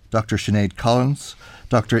Bassett, Dr. Sinead Collins,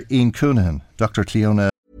 Dr. Ian Coonahan, Dr. Cleona.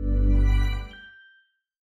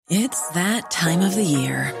 It's that time of the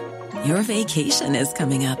year. Your vacation is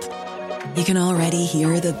coming up. You can already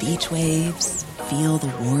hear the beach waves, feel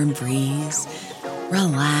the warm breeze,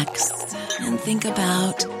 relax, and think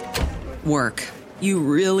about work. You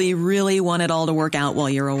really, really want it all to work out while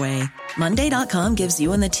you're away. Monday.com gives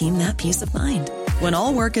you and the team that peace of mind. When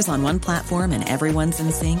all work is on one platform and everyone's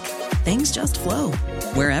in sync, things just flow.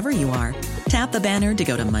 Wherever you are, tap the banner to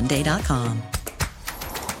go to Monday.com.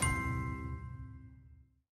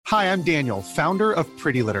 Hi, I'm Daniel, founder of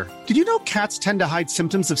Pretty Litter. Did you know cats tend to hide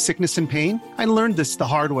symptoms of sickness and pain? I learned this the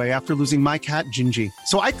hard way after losing my cat, Gingy.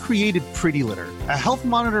 So I created Pretty Litter, a health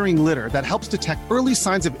monitoring litter that helps detect early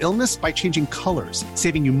signs of illness by changing colors,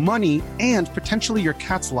 saving you money and potentially your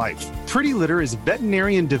cat's life. Pretty Litter is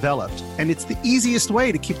veterinarian developed, and it's the easiest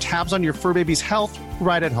way to keep tabs on your fur baby's health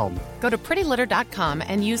right at home. Go to prettylitter.com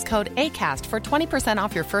and use code ACAST for 20%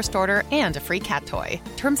 off your first order and a free cat toy.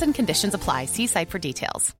 Terms and conditions apply. See site for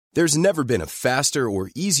details. There's never been a faster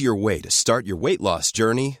or easier way to start your weight loss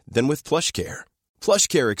journey than with PlushCare.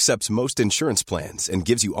 PlushCare accepts most insurance plans and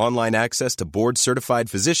gives you online access to board-certified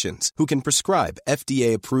physicians who can prescribe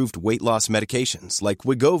FDA-approved weight loss medications like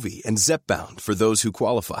Wegovy and Zepbound for those who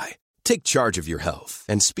qualify. Take charge of your health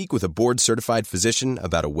and speak with a board-certified physician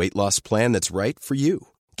about a weight loss plan that's right for you.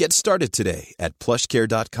 Get started today at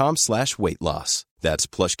plushcare.com/weight loss. That's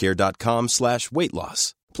plushcare.com/weight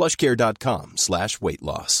loss. plushcare.com/weight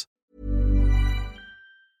loss.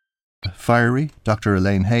 Fiery, Dr.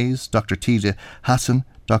 Elaine Hayes, Dr. TJ Hassan,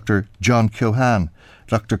 Dr. John Keohane,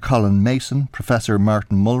 Dr. Colin Mason, Professor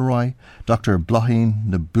Martin Mulroy, Dr. Blaheen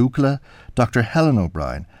Nabukla, Dr. Helen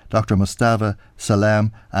O'Brien, Dr. Mustafa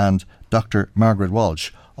Salam and Dr. Margaret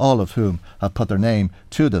Walsh, all of whom have put their name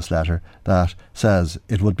to this letter that says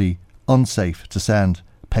it would be unsafe to send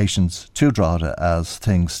patients to Drogheda as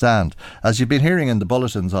things stand. As you've been hearing in the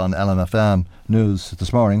bulletins on LMFM News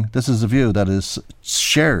this morning, this is a view that is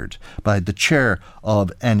shared by the chair of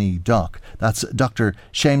NEDOC. That's Dr.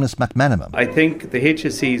 Seamus McMenamin. I think the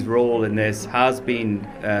HSE's role in this has been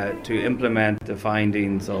to implement the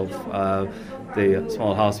findings of the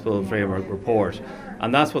Small Hospital Framework Report,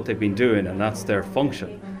 and that's what they've been doing, and that's their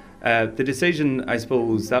function. The decision, I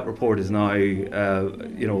suppose, that report is now,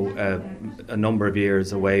 a number of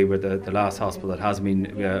years away. We're the last hospital that has been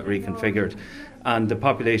reconfigured, and the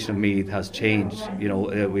population of Meath has changed.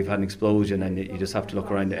 We've had an explosion, and you just have to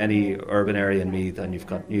look around any urban area in Meath, and you've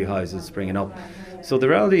got new houses springing up. So the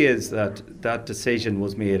reality is that that decision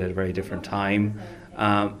was made at a very different time,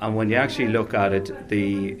 and when you actually look at it,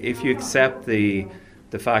 if you accept the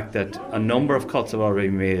fact that a number of cuts have already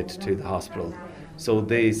been made to the hospital. So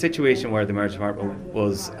the situation where the emergency department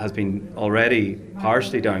has been already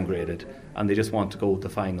partially downgraded, and they just want to go with the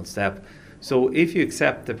final step. So if you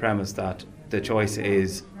accept the premise that the choice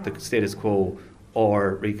is the status quo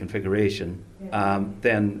or reconfiguration,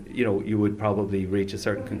 then you would probably reach a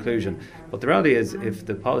certain conclusion. But the reality is, if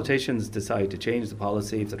the politicians decide to change the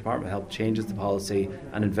policy, if the Department of Health changes the policy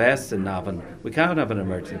and invests in Navan, we can't have an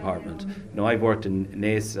emergency department. I've worked in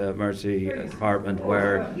Naas emergency department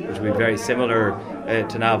which would be very similar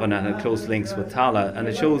to Navan and had close links with Tallaght, and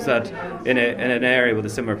it shows that in an area with a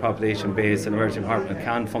similar population base, an emergency department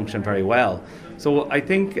can function very well. So I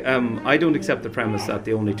think I don't accept the premise that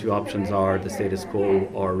the only two options are the status quo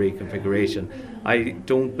or reconfiguration. I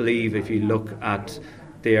don't believe, if you look at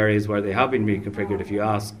the areas where they have been reconfigured, if you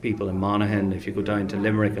ask people in Monaghan, if you go down to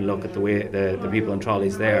Limerick and look at the way the people in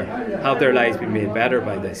trolleys there, have their lives been made better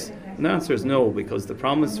by this? And the answer is no, because the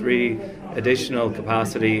promised additional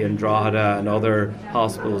capacity in Drogheda and other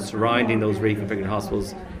hospitals surrounding those reconfigured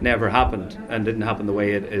hospitals never happened, and didn't happen the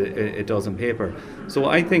way it does on paper. So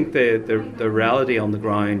I think the reality on the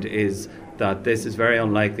ground is that this is very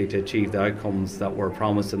unlikely to achieve the outcomes that were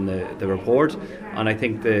promised in the report, and I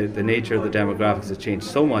think the nature of the demographics has changed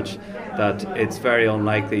so much that it's very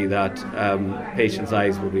unlikely that patients'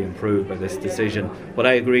 lives will be improved by this decision. But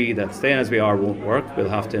I agree that staying as we are won't work. We'll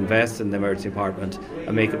have to invest in the emergency department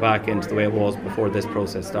and make it back into the way it was before this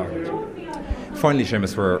process started. Finally,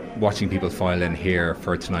 Seamus, we're watching people file in here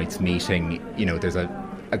for tonight's meeting. You know, there's a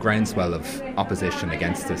groundswell of opposition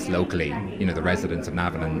against this locally. You know, the residents of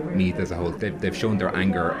Navan and Meath as a whole, they've shown their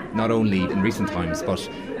anger not only in recent times but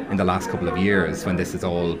in the last couple of years when this has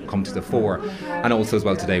all come to the fore. And also as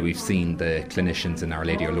well today we've seen the clinicians in Our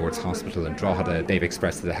Lady of Lourdes Hospital in Drogheda. They've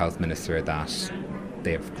expressed to the Health Minister that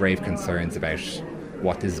they have grave concerns about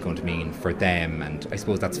what this is going to mean for them, and I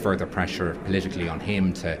suppose that's further pressure politically on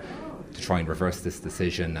him to try and reverse this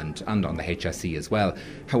decision, and on the HSE as well.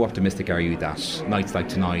 How optimistic are you that nights like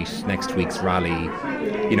tonight, next week's rally,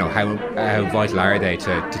 you know, how vital are they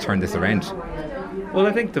to turn this around? Well,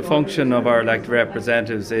 I think the function of our elected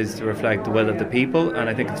representatives is to reflect the will of the people, and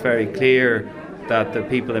I think it's very clear that the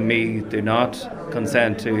people in Meath do not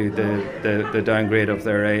consent to the downgrade of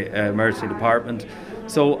their emergency department.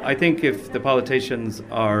 So I think if the politicians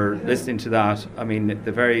are listening to that, I mean, at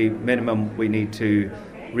the very minimum we need to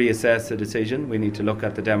reassess the decision. We need to look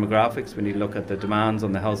at the demographics, we need to look at the demands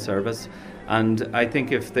on the health service, and I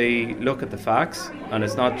think if they look at the facts, and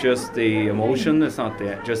it's not just the emotion, it's not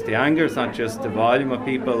just the anger, it's not just the volume of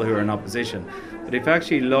people who are in opposition, but if you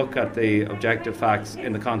actually look at the objective facts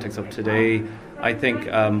in the context of today, I think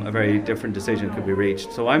a very different decision could be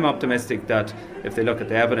reached. So I'm optimistic that if they look at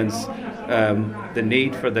the evidence, the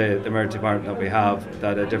need for the emergency department that we have,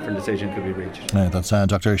 that a different decision could be reached. That's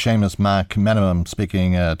Dr. Seamus McMenamin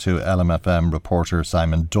speaking to LMFM reporter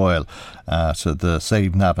Simon Doyle at the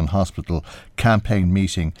Save Navan Hospital campaign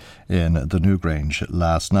meeting in the Newgrange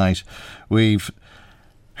last night. We've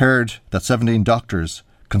heard that 17 doctors,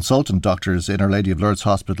 consultant doctors in Our Lady of Lourdes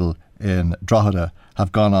Hospital in Drogheda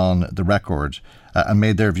have gone on the record and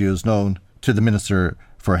made their views known to the Minister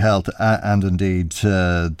for Health and indeed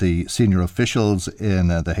the senior officials in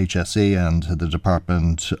the HSE and the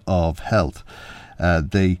Department of Health.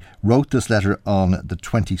 They wrote this letter on the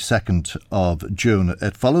 22nd of June.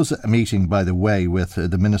 It follows a meeting, by the way, with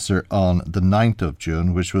the Minister on the 9th of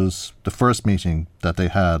June, which was the first meeting that they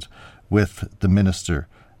had with the Minister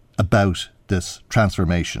about this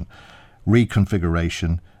transformation,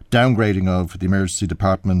 reconfiguration, downgrading of the emergency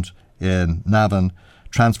department in Navan,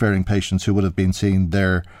 transferring patients who would have been seen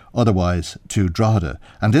there otherwise to Drogheda.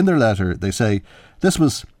 And in their letter they say this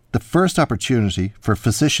was the first opportunity for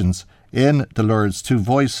physicians in the Lourdes to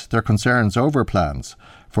voice their concerns over plans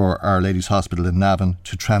for Our Lady's Hospital in Navan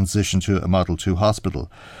to transition to a Model 2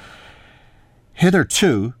 hospital.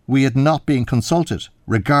 Hitherto, we had not been consulted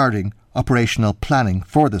regarding operational planning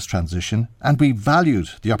for this transition, and we valued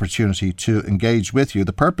the opportunity to engage with you.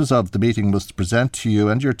 The purpose of the meeting was to present to you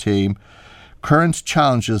and your team current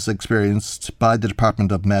challenges experienced by the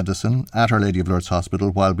Department of Medicine at Our Lady of Lourdes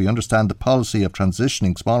Hospital. While we understand the policy of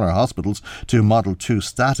transitioning smaller hospitals to Model 2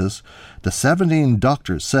 status, the 17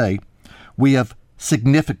 doctors say we have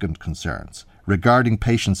significant concerns regarding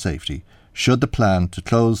patient safety should the plan to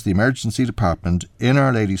close the emergency department in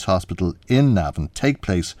Our Lady's Hospital in Navan take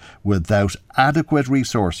place without adequate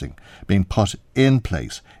resourcing being put in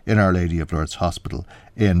place in Our Lady of Lourdes Hospital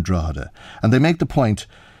in Drogheda. And they make the point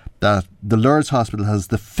that the Lourdes Hospital has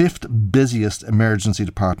the 5th busiest emergency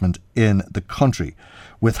department in the country,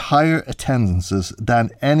 with higher attendances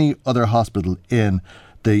than any other hospital in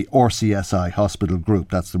the RCSI hospital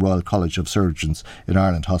group. That's the Royal College of Surgeons in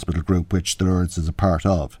Ireland hospital group, which the Lourdes is a part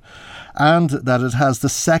of. And that it has the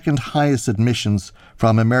 2nd highest admissions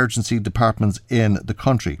from emergency departments in the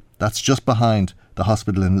country. That's just behind the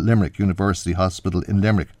hospital in Limerick, University Hospital in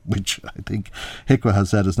Limerick, which I think HIQA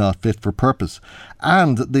has said is not fit for purpose.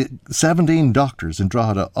 And the 17 doctors in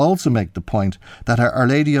Drogheda also make the point that Our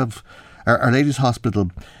Lady's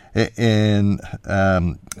Hospital in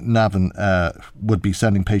Navan would be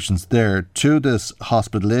sending patients there to this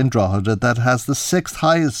hospital in Drogheda that has the 6th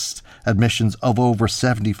highest admissions of over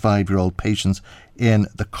 75-year-old patients in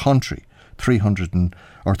the country,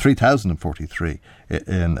 3,043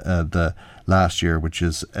 in the last year, which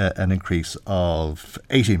is an increase of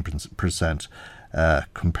 18%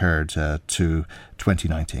 compared to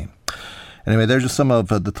 2019. Anyway, there's just some of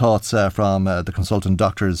the thoughts from the consultant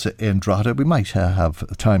doctors in Drogheda. We might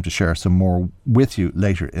have time to share some more with you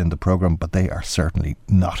later in the programme, but they are certainly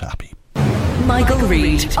not happy. Michael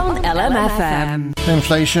Reid on LMFM.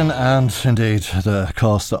 Inflation and indeed the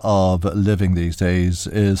cost of living these days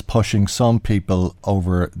is pushing some people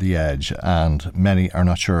over the edge, and many are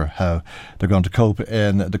not sure how they're going to cope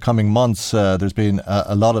in the coming months. There's been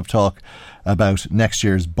a lot of talk about next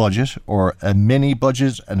year's budget, or a mini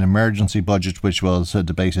budget, an emergency budget, which was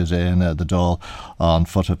debated in the Dáil on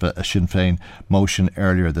foot of a Sinn Féin motion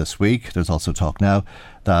earlier this week. There's also talk now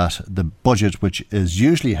that the budget, which is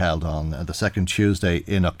usually held on the second Tuesday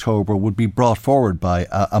in October, would be brought forward by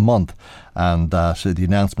a month, and that the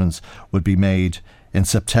announcements would be made in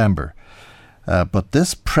September. But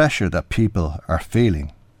this pressure that people are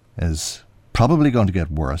feeling is probably going to get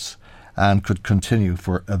worse and could continue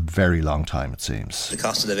for a very long time, it seems. The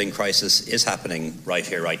cost of living crisis is happening right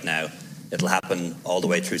here, right now. It'll happen all the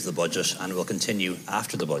way through to the budget, and it will continue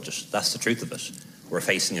after the budget. That's the truth of it. We're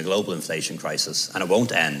facing a global inflation crisis, and it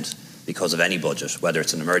won't end because of any budget, whether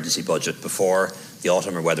it's an emergency budget before the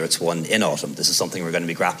autumn or whether it's one in autumn. This is something we're going to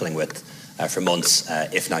be grappling with for months,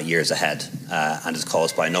 if not years ahead, and is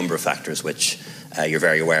caused by a number of factors which you're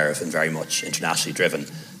very aware of and very much internationally driven.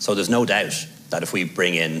 So there's no doubt that if we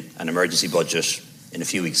bring in an emergency budget in a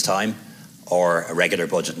few weeks' time or a regular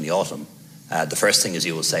budget in the autumn, the first thing is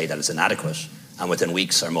you will say that it's inadequate, and within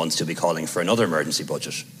weeks or months you'll be calling for another emergency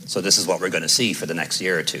budget. So this is what we're going to see for the next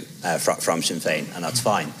year or two from Sinn Féin, and that's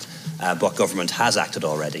fine. But government has acted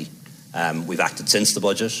already. We've acted since the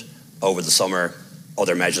budget. Over the summer,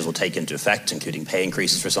 other measures will take into effect, including pay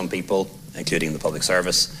increases for some people, including the public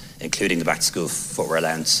service, including the back-to-school footwear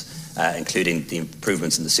allowance, including the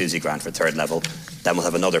improvements in the SUSI grant for third level. Then we'll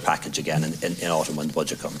have another package again in autumn when the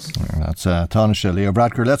budget comes. That's Taoiseach Leo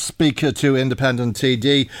Varadkar. Let's speak to Independent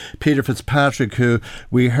TD Peter Fitzpatrick, who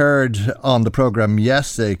we heard on the programme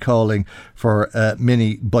yesterday calling for a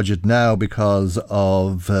mini budget now because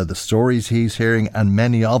of the stories he's hearing, and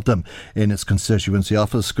many of them in his constituency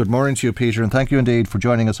office. Good morning to you, Peter, and thank you indeed for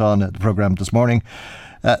joining us on the programme this morning.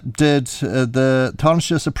 Did the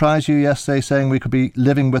Taoiseach surprise you yesterday, saying we could be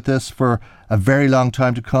living with this for a very long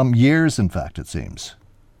time to come? Years, in fact, it seems.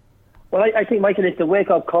 Well, I think, Michael, it's a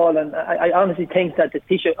wake-up call, and I honestly think that the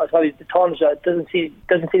Taoiseach doesn't seem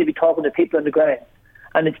to be talking to people on the ground.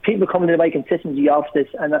 And it's people coming into my constituency office.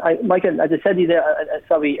 And Michael, as I said to you there, in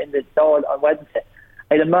the Dáil on Wednesday,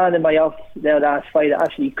 I had a man in my office there last Friday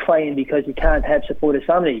actually crying because he can't help support his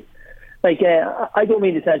family. I don't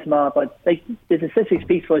mean to sound smart, but the statistics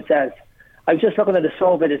speak for itself. I was just looking at the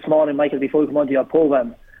survey this morning, Michael, before we come onto your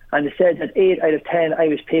programme, and it said that 8 out of 10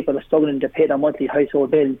 Irish people are struggling to pay their monthly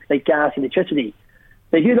household bills, like gas and electricity.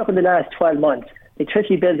 Now, if you look in the last 12 months,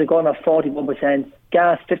 electricity bills are going up 41%,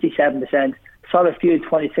 gas 57%, solid fuel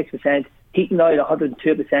 26%, heating oil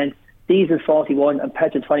 102%, diesel 41%, and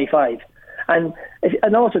petrol 25%. And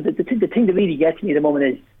also, the thing that really gets me at the moment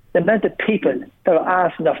is the amount of people that are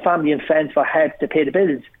asking their family and friends for help to pay the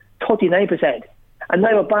bills, 39%. And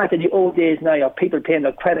now we're back to the old days now of people paying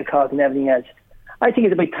their credit cards and everything else. I think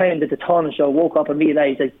it's about time that the Taoiseach woke up and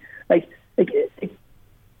realised that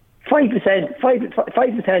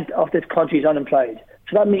 5% of this country is unemployed.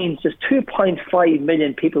 So that means there's 2.5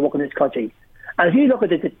 million people working in this country. And if you look at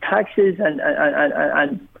the taxes and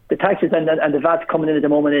the taxes and the VAT coming in at the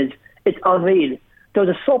moment, it's unreal. There's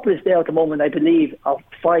a surplus there at the moment, I believe, of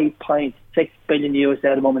 5.6 billion euros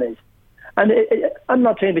there at the moment. And I'm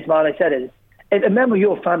not trying to be smart, I said it. If a member of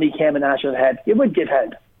your family came and asked for help, you would give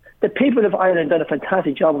help. The people of Ireland have done a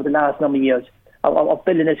fantastic job over the last number of years of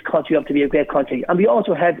building this country up to be a great country. And we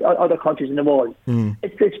also have other countries in the world.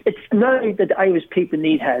 It's now that the Irish people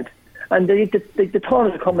need help. And the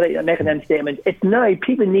Taoiseach are coming out and making them statements. It's now,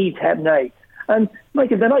 people need help now. And,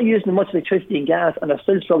 Michael, they're not using much electricity and gas and they're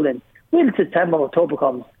still struggling. When September or October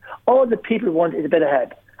comes, all the people want is a bit of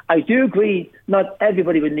help. I do agree not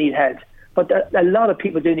everybody will need help, but a lot of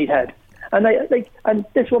people do need help. And and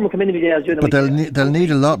this woman came in to me there during the week. They'll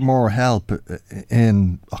need a lot more help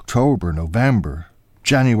in October, November,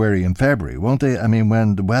 January and February, won't they? I mean,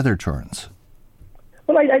 when the weather turns.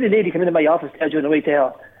 Well, I had a lady come into my office there during the week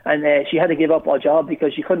there, and she had to give up her job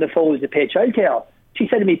because she couldn't afford to pay childcare. She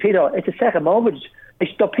said to me, Peter, it's a second mortgage.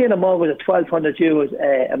 They're paying a mortgage of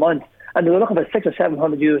 €1,200 a month, and they were looking for €600 or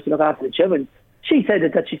 €700 to look after the children. She said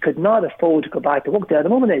that she could not afford to go back to work there at the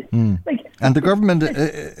moment. And the government,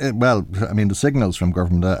 the signals from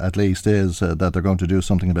government at least is that they're going to do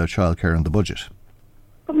something about childcare in the budget.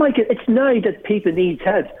 But Michael, it's now that people need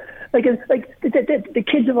help. Like the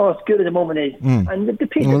kids are off school at the moment is, and the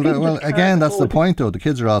people. Well, again, that's the point, though. The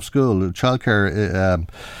kids are off school. Childcare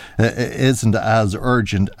isn't as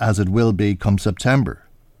urgent as it will be come September.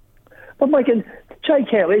 But Michael,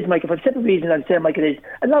 childcare is, Michael, for the simple reason I'd say, Michael, is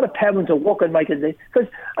a lot of parents are working, Michael, because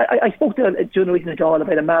I spoke to during the week in the call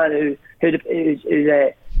about a man who is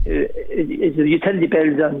the utility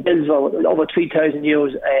bills and bills for over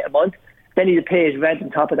 €3,000 a month. Then he pay his rent on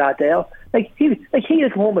top of that there. He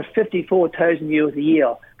had come home with €54,000 a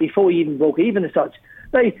year before he even broke even as such.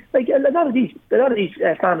 A lot of these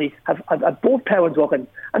families have both parents working,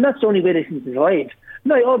 and that's the only way they can survive.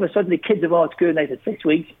 Now all of a sudden the kids are out of school now for 6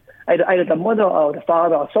 weeks. Either the mother or the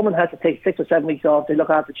father or someone has to take 6 or 7 weeks off to look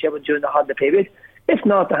after children during the holiday period. If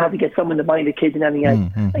not, they have to get someone to mind the kids and everything else.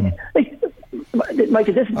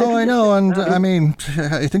 Michael, I know, and I mean,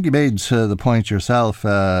 I think you made the point yourself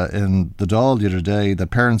in the Dáil the other day that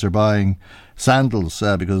parents are buying sandals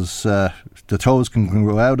because the toes can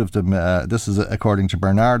grow out of them. This is according to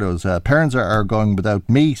Bernardo's. Parents are going without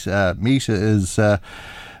meat. Meat is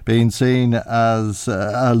being seen as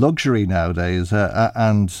a luxury nowadays,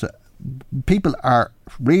 and people are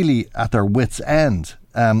really at their wits' end.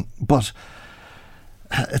 But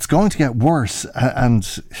it's going to get worse, and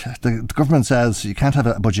the government says you can't have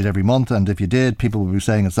a budget every month, and if you did, people will be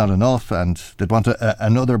saying it's not enough, and they'd want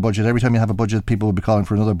another budget. Every time you have a budget, people will be calling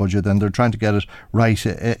for another budget, and they're trying to get it right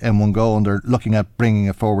in one go, and they're looking at bringing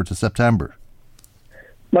it forward to September.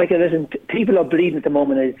 Michael, listen, people are bleeding at the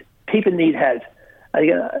moment. Is people need help,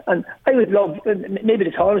 and I would love maybe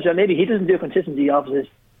the Taoiseach, maybe he doesn't do consistency offices,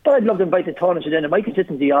 but I'd love to invite the Taoiseach in my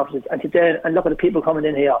consistency offices and sit down and look at the people coming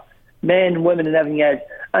in here. Men, women and everything else.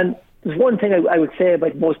 And there's one thing I would say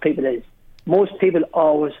about most people is, most people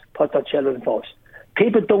always put their children first.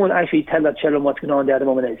 People don't actually tell their children what's going on there at the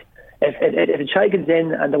moment is. If a child comes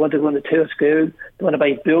in and they want to go into tour school, they want to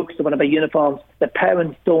buy books, they want to buy uniforms, the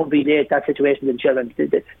parents don't relate that situation to the children.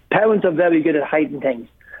 The parents are very good at hiding things.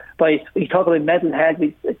 But when you talk about mental health,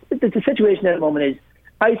 the situation at the moment is,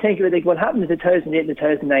 I think like what happened in 2008 and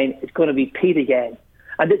 2009 is going to repeat again.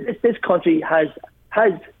 And this country has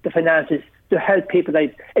the finances to help people.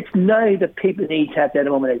 It's now that people need help at the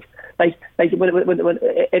moment.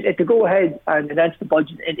 If they go ahead and announce the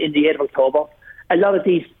budget in the 8th of October, a lot of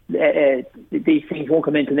these things won't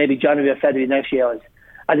come into maybe January or February next year. As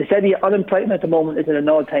I said, the unemployment at the moment is at an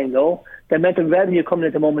all-time low. The amount of revenue coming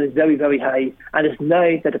at the moment is very, very high, and it's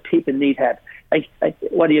now that the people need help.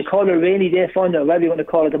 Whether you call it a rainy day fund or whatever you want to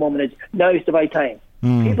call it at the moment, now is the right time.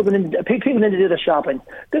 People need to do the shopping.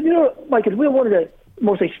 Because, Michael, we're one of the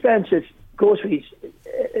most expensive groceries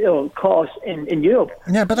costs in Europe.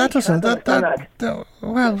 Yeah, but that doesn't.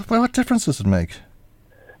 Well, what difference does it make?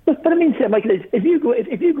 But I mean, Michael, if you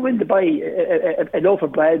go in to buy a loaf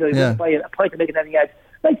of bread or you go to buy a pint of milk and everything else,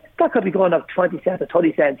 that could be going up 20 cents or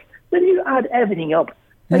 30 cents. Then you add everything up.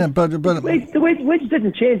 But the wages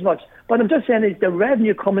didn't change much. But I'm just saying is the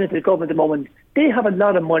revenue coming into the government at the moment, they have a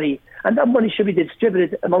lot of money, and that money should be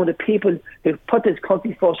distributed among the people who put this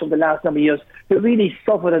country first over the last number of years, who really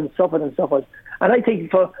suffered. And I think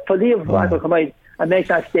for Liam Varadkar to come out and make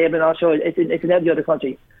that statement, also it's in every other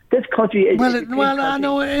country. This country is... I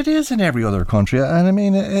know it is in every other country, and I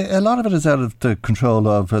mean a lot of it is out of the control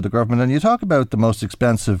of the government. And you talk about the most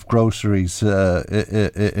expensive groceries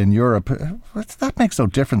in Europe. That makes no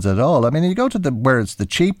difference at all. I mean, you go to where it's the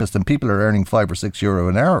cheapest, and people are earning €5 or €6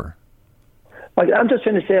 an hour. I'm just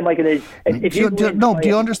trying to say, Michael, is do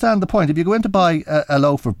you understand the point? If you go in to buy a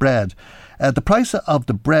loaf of bread, the price of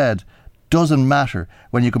the bread doesn't matter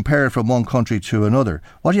when you compare it from one country to another.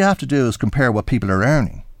 What you have to do is compare what people are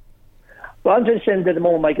earning. Well, I'm just saying at the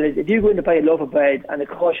moment, Michael, is if you go in to buy a loaf of bread and it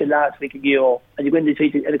cost you last week €1, and you go in to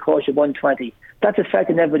treat it and it costs you $1.20, that's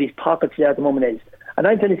affecting everybody's pockets there at the moment is. And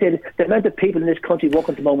I'm trying to say that the amount of people in this country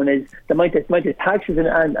working at the moment is, the amount of taxes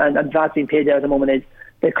and VAT being paid there at the moment is,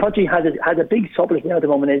 the country has a big surplus now at the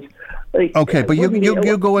moment is. Okay, but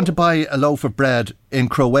you go in to buy a loaf of bread in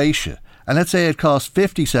Croatia, and let's say it cost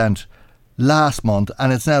 50 cent last month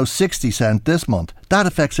and it's now 60 cent this month. That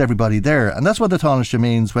affects everybody there, and that's what the Taoiseach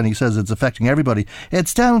means when he says it's affecting everybody.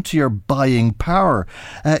 It's down to your buying power.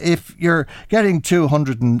 If you're getting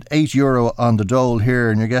 €208 on the dole here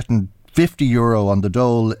and you're getting €50 on the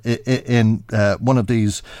dole in one of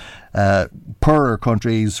these poorer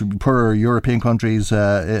countries, poorer European countries,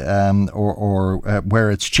 or where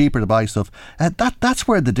it's cheaper to buy stuff, that's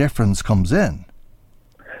where the difference comes in.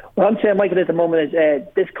 What I'm saying, Michael, at the moment is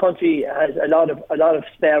this country has a lot of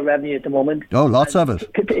spare revenue at the moment. Oh, lots of it.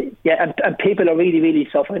 Yeah, and people are really, really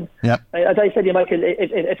suffering. Yeah. As I said to you, Michael,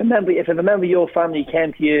 if a member of your family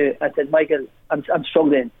came to you and said, Michael, I'm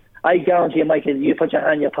struggling, I guarantee you, Michael, you put your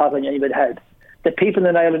hand in your pocket and you need help. The people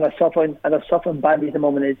in Ireland are suffering, and are suffering badly at the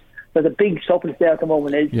moment. There's a big surplus there at the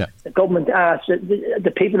moment. The government asks,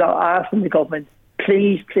 the people are asking the government,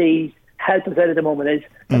 please help us out at the moment.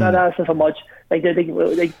 They're not asking for much.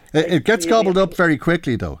 It gets gobbled up very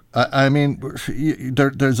quickly, though. I mean,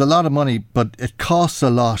 there's a lot of money, but it costs a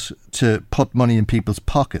lot to put money in people's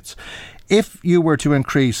pockets. If you were to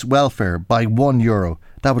increase welfare by €1,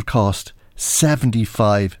 that would cost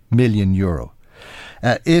 €75 million.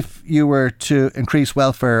 If you were to increase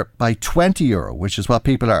welfare by €20, which is what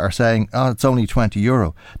people are saying, it's only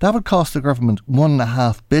 €20, that would cost the government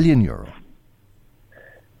 €1.5 billion.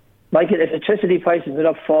 Michael, if electricity prices are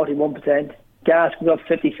up 41%, gas goes up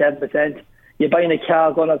 57%, you're buying a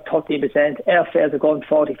car going up 13%, airfares are going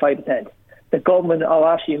 45%. The government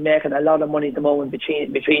are actually making a lot of money at the moment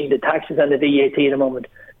between the taxes and the VAT at the moment.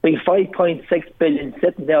 We have 5.6 billion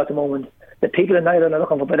sitting there at the moment. The people in Ireland are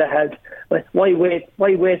looking for better help. But why wait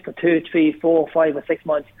for 2, 3, 4, 5 or 6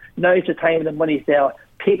 months? Now's the time the money's there.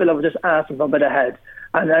 People are just asking for better help.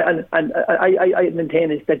 And I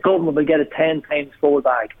maintain is the government will get a 10 times full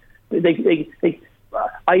bag.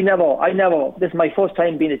 I never. This is my first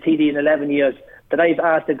time being a TD in 11 years that I've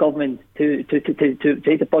asked the government to take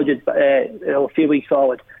the budget a few weeks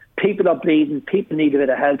forward. People are bleeding. People need a bit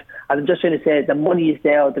of help. And I'm just trying to say the money is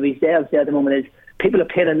there. The reserves there at the moment is people are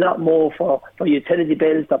paying a lot more for utility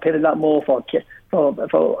bills. They're paying a lot more for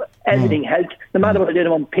everything help. No matter what they do at the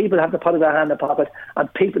moment, people have to put their hand in their pocket,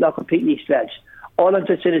 and people are completely stretched. All I'm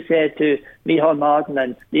just trying to say to Micheál Martin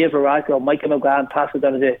and Neil Varadkar, Michael McGrath and Pascal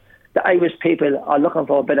Donoghue, the Irish people are looking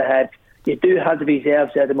for a bit of help. You do have the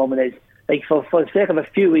reserves there at the moment. Like for the sake of a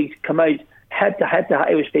few weeks, come out, help the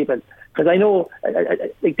Irish people. Because I know,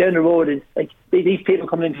 like down the road, these people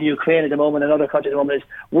coming in from Ukraine at the moment and other countries at the moment,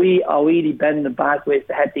 we are really bending the backwards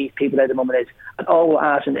to help these people at the moment. And all we're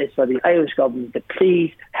asking is for the Irish government to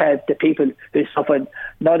please help the people who are suffering.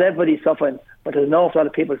 Not everybody's suffering, but there's an awful lot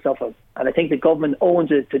of people suffering. And I think the government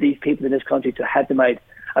owns it to these people in this country to help them out.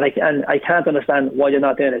 And I can't understand why they're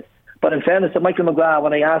not doing it. But in fairness to Michael McGrath,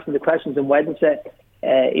 when I asked him the questions on Wednesday,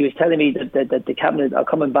 he was telling me that the Cabinet are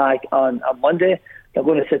coming back on Monday. They're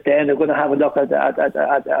going to sit down, they're going to have a look at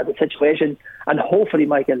the situation, and hopefully,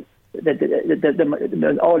 Michael,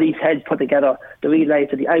 all these heads put together to realise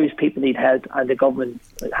that the Irish people need help and the government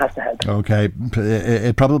has to help. Okay,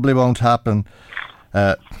 it probably won't happen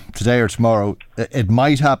today or tomorrow. It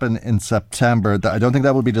might happen in September. I don't think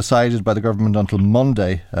that will be decided by the government until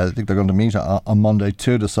Monday. I think they're going to meet on Monday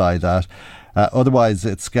to decide that. Otherwise,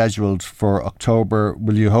 it's scheduled for October.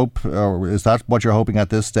 Will you hope, or is that what you're hoping at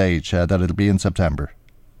this stage, that it'll be in September?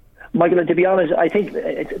 Michael, to be honest, I think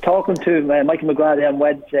talking to Michael McGrath on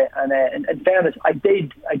Wednesday, and in fairness, I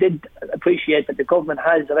did appreciate that the government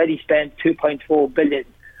has already spent $2.4 billion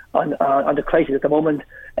on the crisis at the moment.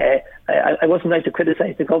 I wasn't like to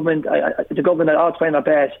criticise the government. The government are trying their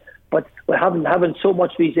best, but we're having so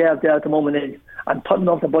much reserve there at the moment, and putting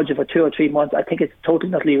off the budget for 2 or 3 months, I think it's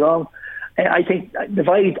totally utterly wrong. I think the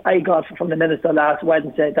vibe I got from the Minister last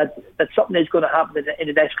Wednesday that something is going to happen in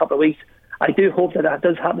the next couple of weeks. I do hope that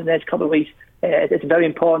does happen in the next couple of weeks. It's very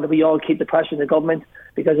important that we all keep the pressure on the government,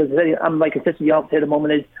 because I'm my constituency officer at the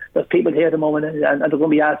moment is there's people here at the moment and they're going to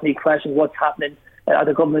be asking me questions, what's happening, are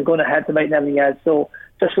the government going to help them out and everything else. So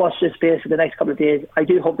just watch this space for the next couple of days. I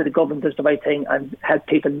do hope that the government does the right thing and help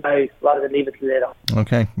people now rather than leave it till later.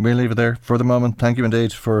 OK, we'll leave it there for the moment. Thank you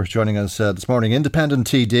indeed for joining us this morning. Independent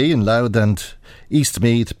TD in Louth and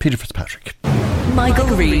Eastmeath, Peter Fitzpatrick. Michael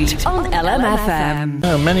Reid on LMFM.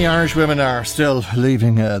 Many Irish women are still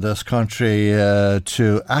leaving this country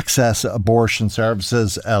to access abortion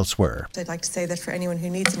services elsewhere. I'd like to say that for anyone who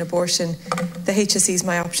needs an abortion, the HSE's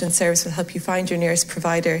My Options service will help you find your nearest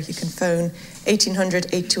provider. You can phone 1800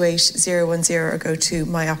 828 010 or go to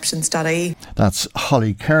myoptions.ie. That's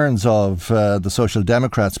Holly Cairns of the Social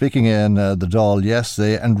Democrat speaking in the Dáil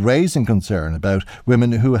yesterday and raising concern about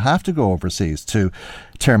women who have to go overseas to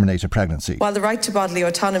terminate a pregnancy. While the right to bodily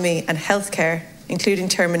autonomy and healthcare, including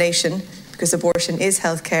termination, because abortion is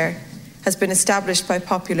healthcare, has been established by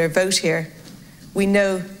popular vote here, we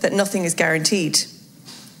know that nothing is guaranteed.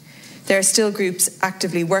 There are still groups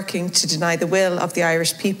actively working to deny the will of the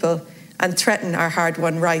Irish people and threaten our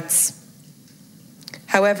hard-won rights.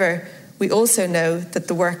 However, we also know that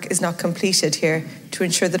the work is not completed here to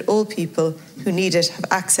ensure that all people who need it have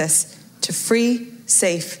access to free,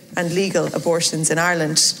 safe and legal abortions in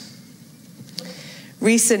Ireland.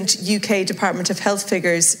 Recent UK Department of Health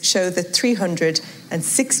figures show that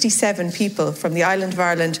 367 people from the island of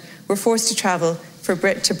Ireland were forced to travel to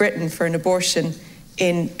Britain for an abortion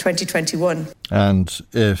in 2021. And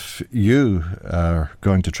if you are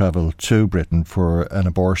going to travel to Britain for an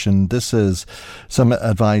abortion, this is some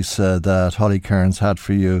advice that Holly Cairns had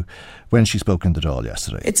for you when she spoke in the Dáil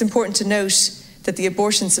yesterday. It's important to note that the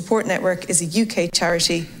Abortion Support Network is a UK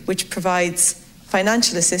charity which provides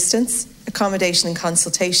financial assistance, accommodation and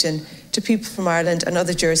consultation to people from Ireland and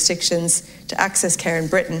other jurisdictions to access care in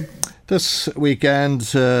Britain. This weekend,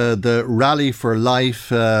 the Rally for Life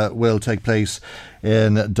will take place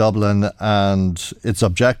in Dublin, and its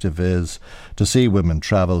objective is to see women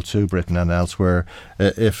travel to Britain and elsewhere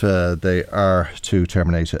if they are to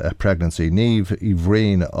terminate a pregnancy. Niamh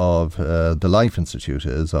Ivreen of the Life Institute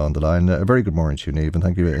is on the line. A very good morning to you, Niamh, and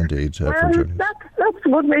thank you indeed for joining us. That's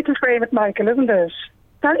one way to frame it, Michael, isn't it?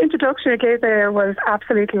 That introduction you gave there was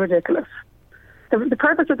absolutely ridiculous. The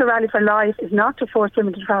purpose of the Rally for Life is not to force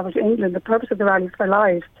women to travel to England. The purpose of the Rally for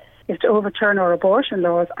Life is to overturn our abortion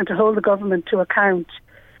laws and to hold the government to account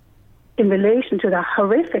in relation to the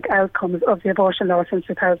horrific outcomes of the abortion law since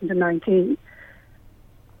 2019.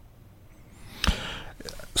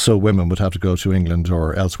 So women would have to go to England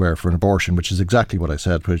or elsewhere for an abortion, which is exactly what I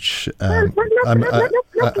said. Which I'm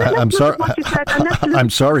sorry. I'm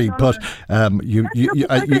sorry, but you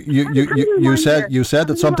said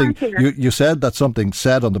that something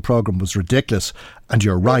said on the programme was ridiculous, and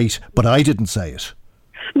you're right, but I didn't say it.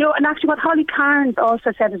 No, and actually what Holly Cairns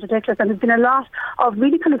also said is ridiculous, and there's been a lot of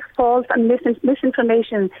really kind of false and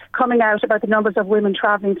misinformation coming out about the numbers of women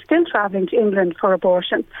still travelling to England for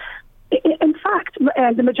abortion. In fact,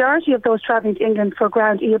 the majority of those travelling to England for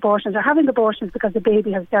Ground E abortions are having abortions because the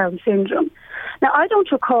baby has Down syndrome. Now, I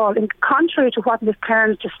don't recall, in contrary to what Ms.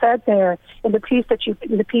 Cairns just said there in the piece that you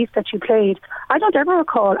played, I don't ever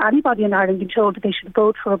recall anybody in Ireland being told that they should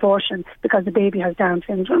vote for abortion because the baby has Down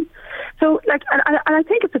syndrome. So, and I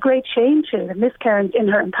think it's a great shame too that Ms. Cairns, in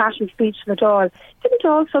her impassioned speech to the Dáil, didn't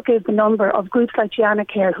also give the number of groups like Gianna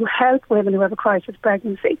Care who help women who have a crisis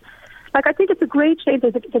pregnancy. I think it's a great shame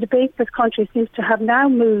that the debate in this country seems to have now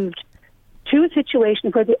moved to a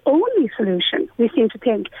situation where the only solution we seem to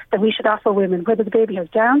think that we should offer women, whether the baby has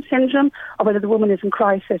Down syndrome or whether the woman is in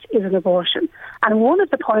crisis, is an abortion. And one of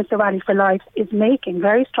the points the Rally for Life is making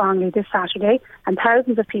very strongly this Saturday, and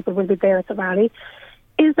thousands of people will be there at the rally,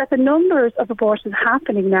 is that the numbers of abortions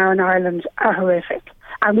happening now in Ireland are horrific.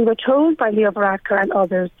 And we were told by Leo Varadkar and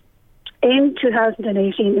others in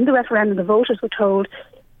 2018, in the referendum, the voters were told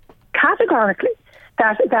categorically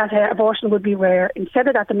that abortion would be rare. Instead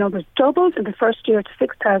of that, the numbers doubled in the first year to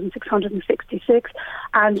 6,666,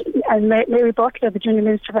 and Mary Butler, the Junior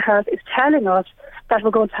Minister for Health, is telling us that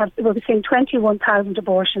we'll be seeing 21,000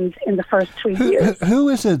 abortions in the first 3 years. Who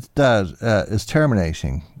is it that is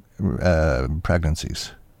terminating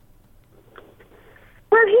pregnancies?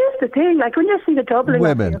 Well, here's the thing: when you see the doubling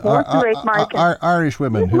of the abortion rate, Michael, Irish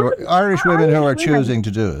women who are choosing to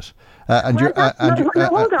do it. Hold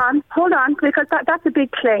on, because that's a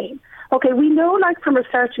big claim. Okay, we know, from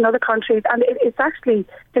research in other countries, and it's actually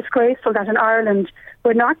disgraceful that in Ireland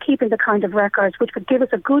we're not keeping the kind of records which could give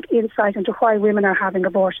us a good insight into why women are having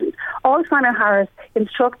abortions. All Simon Harris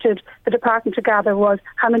instructed the department to gather was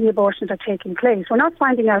how many abortions are taking place. We're not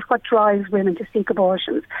finding out what drives women to seek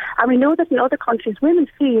abortions. And we know that in other countries, women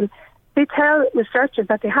they tell researchers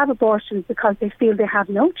that they have abortions because they feel they have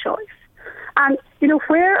no choice. And,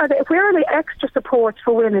 where are the extra supports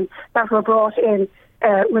for women that were brought in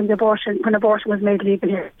when abortion was made legal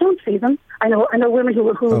here? I don't see them. I know women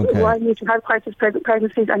who I need to have crisis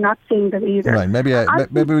pregnancies are not seeing them either. Right. Maybe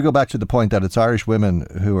we go back to the point that it's Irish women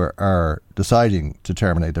who are deciding to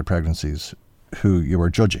terminate their pregnancies who you are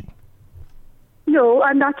judging. No,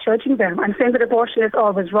 I'm not judging them. I'm saying that abortion is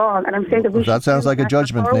always wrong, and I'm saying that that sounds like a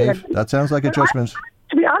judgment, Niamh. That sounds like a judgment.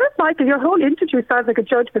 To be honest, Michael, your whole interview sounds like a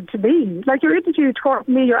judgment to me. Your interview towards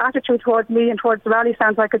me, your attitude towards me and towards the rally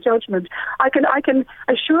sounds like a judgment. I can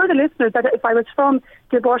assure the listeners that if I was from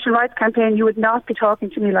the abortion rights campaign, you would not be talking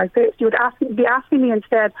to me like this. You would be asking me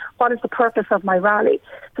instead, what is the purpose of my rally?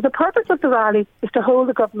 So the purpose of the rally is to hold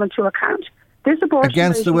the government to account. This abortion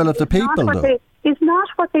against the will of the people, though. It's not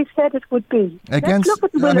what they said it would be. You're going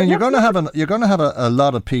to have a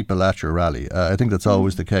lot of people at your rally. I think that's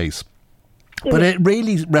always the case. But it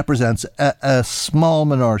really represents a small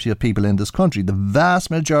minority of people in this country. The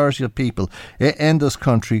vast majority of people in this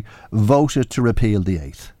country voted to repeal the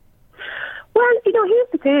 8th. Well,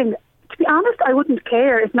 here's the thing. To be honest, I wouldn't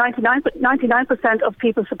care if 99% of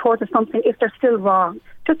people supported something if they're still wrong.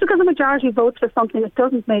 Just because a majority votes for something, it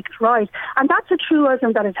doesn't make it right. And that's a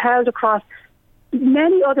truism that is held across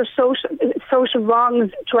many other social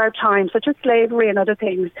wrongs to our time, such as slavery and other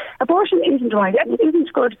things. Abortion isn't right. It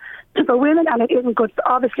isn't good for women, and it isn't good.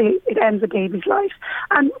 Obviously, it ends a baby's life.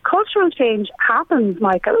 And cultural change happens,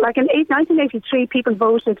 Michael. Like in 1983, people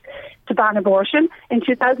voted to ban abortion. In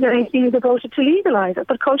 2018, they voted to legalise it.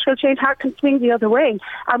 But cultural change can swing the other way.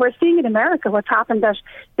 And we're seeing in America what's happened, that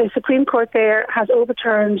the Supreme Court there has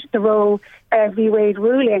overturned the Roe v. Wade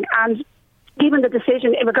ruling. And even the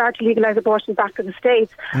decision in regard to legalise abortion back to the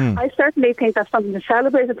States, I certainly think that's something to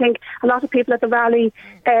celebrate. I think a lot of people at the rally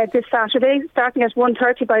this Saturday, starting at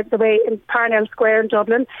 1:30, by the way, in Parnell Square in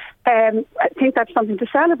Dublin, I think that's something to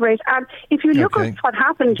celebrate. And if you look at what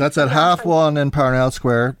happened... That's at 1:30 in Parnell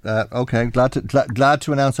Square. OK, glad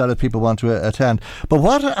to announce that if people want to attend. But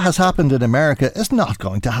what has happened in America is not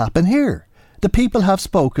going to happen here. The people have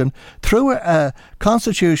spoken through a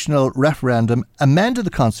constitutional referendum, amended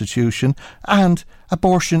the Constitution, and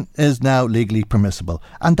abortion is now legally permissible.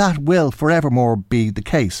 And that will forevermore be the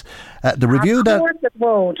case. The review that... Of course it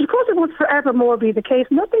won't. Of course it would forevermore be the case.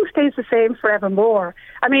 Nothing stays the same forevermore.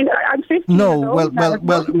 I mean, I'm 50 no, years old now.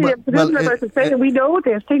 We know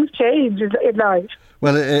this. Things change in life.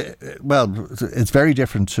 Well, it's very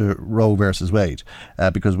different to Roe versus Wade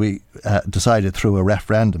because we decided through a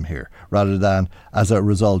referendum here rather than as a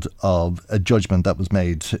result of a judgment that was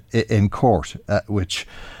made in court, which...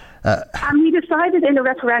 and we decided in a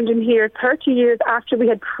referendum here 30 years after we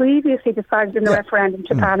had previously decided in a referendum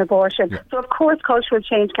to ban abortion. Yeah. So, of course, cultural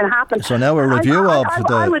change can happen. So now a review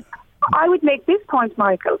I would make this point,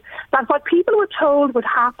 Michael, that what people were told would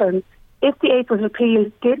happen if the 8th was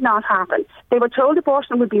repealed did not happen. They were told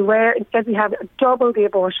abortion would be rare. Instead, we have double the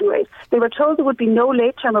abortion rate. They were told there would be no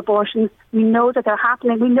late-term abortions. We know that they're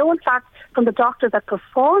happening. We know, in fact, from the doctors that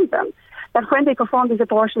perform them, that when they perform these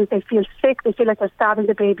abortions, they feel sick. They feel like they're stabbing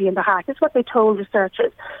the baby in the heart. It's what they told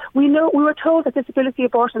researchers. We were told that disability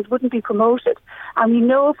abortions wouldn't be promoted. And we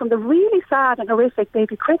know from the really sad and horrific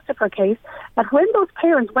baby Christopher case that when those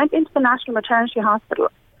parents went into the National Maternity Hospital,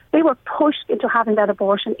 they were pushed into having that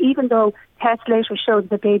abortion, even though tests later showed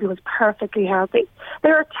the baby was perfectly healthy.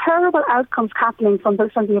 There are terrible outcomes happening from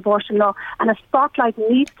the abortion law, and a spotlight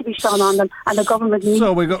needs to be shone on them, and the government needs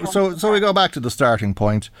So we go back to the starting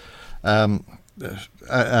point. And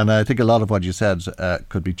I think a lot of what you said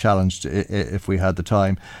could be challenged if we had the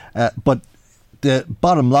time. But the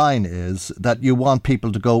bottom line is that you want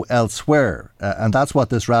people to go elsewhere, and that's what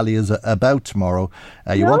this rally is about tomorrow.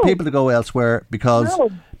 You want people to go elsewhere because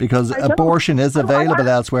abortion is available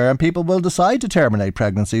elsewhere, and people will decide to terminate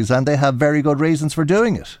pregnancies, and they have very good reasons for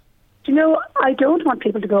doing it. You know, I don't want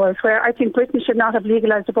people to go elsewhere. I think Britain should not have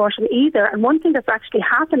legalised abortion either. And one thing that's actually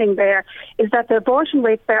happening there is that the abortion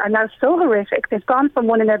rates there are now so horrific. They've gone from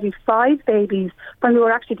 1 in every 5 babies, when we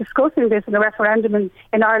were actually discussing this in a referendum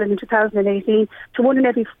in Ireland in 2018, to 1 in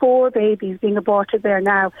every 4 babies being aborted there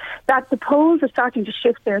now. That the polls are starting to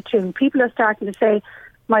shift there too. People are starting to say,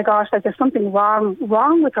 my gosh, like there's something wrong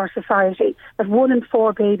with our society, that 1 in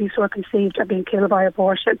 4 babies who are conceived are being killed by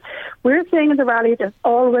abortion. We're saying in the rally there's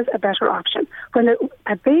always a better option. When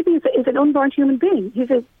a baby is an unborn human being, he's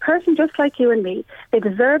a person just like you and me. They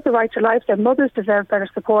deserve the right to life. Their mothers deserve better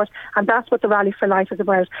support, and that's what the Rally for Life is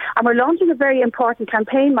about. And we're launching a very important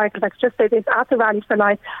campaign, Michael, let's just say this, at the Rally for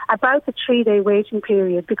Life, about the 3-day waiting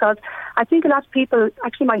period, because I think a lot of people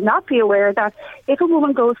actually might not be aware that if a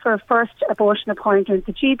woman goes for a first abortion appointment,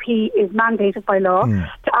 the GP is mandated by law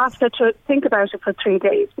to ask her to think about it for 3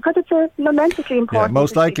 days, because it's a momentously important. Yeah,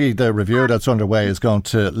 most likely the review that's underway is going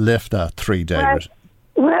to lift that 3-day.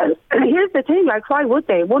 Well, here's the thing, like, why would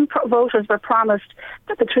they? Voters were promised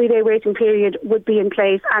that the 3-day waiting period would be in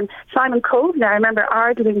place, and Simon Coveney, I remember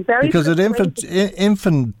arguing very... Because at infant...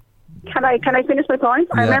 Can I finish my point?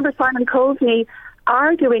 Yeah. I remember Simon Coveney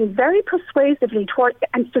arguing very persuasively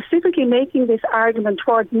and specifically making this argument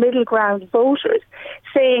towards middle ground voters,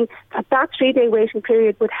 saying that 3-day waiting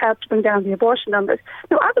period would help to bring down the abortion numbers.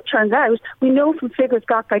 Now, as it turns out, we know from figures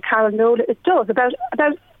got by Carol Nolan, it does. About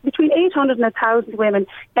between 800 and 1,000 women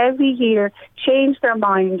every year change their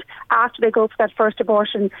mind after they go for that first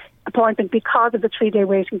abortion appointment because of the 3-day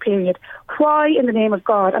waiting period. Why, in the name of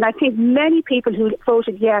God? And I think many people who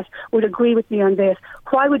voted yes would agree with me on this.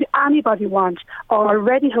 Why would anybody want our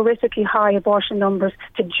already horrifically high abortion numbers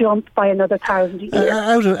to jump by another 1,000 a year?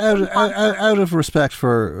 Out of respect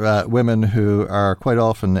for women who are quite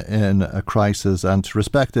often in a crisis, and to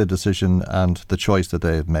respect the decision and the choice that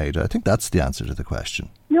they have made, I think that's the answer to the question.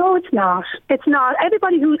 No, it's not. It's not.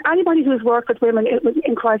 Anybody who's worked with women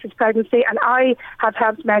in crisis pregnancy, and I have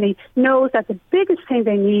helped many, knows that the biggest thing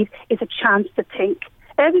they need is a chance to think.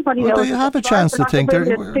 Everybody knows. They have a chance to think.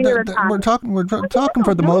 We're talking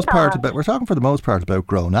for the most part about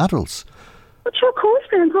grown adults. But sure, of course,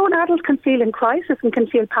 grown adults can feel in crisis and can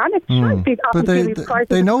feel panicked. But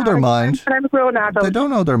they know their mind. And I'm a grown adult. They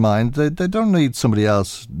don't know their mind. They don't need somebody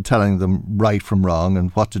else telling them right from wrong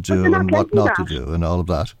and what to do and what not to do and all of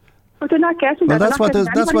that. But they're not getting that. Well,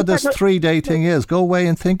 that's what this 3-day thing is. Go away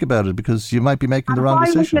and think about it, because you might be making the wrong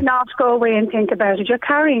decision. Why would you not go away and think about it? You're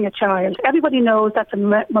carrying a child. Everybody knows that's a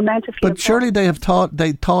momentous. But surely they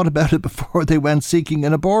thought about it before they went seeking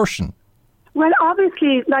an abortion. Well,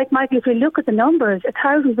 obviously, like Michael, if we look at the numbers,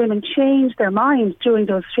 1,000 women changed their minds during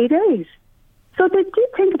those 3 days. So they did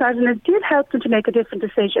think about it, and it did help them to make a different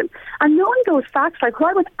decision. And knowing those facts, like,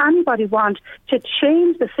 why would anybody want to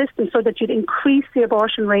change the system so that you'd increase the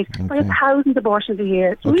abortion rate by 1,000 abortions a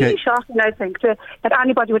year? It's really shocking, I think, that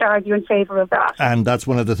anybody would argue in favour of that. And that's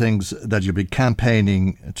one of the things that you'll be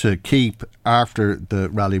campaigning to keep after the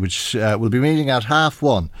rally, which will be meeting at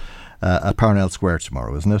 1:30 at Parnell Square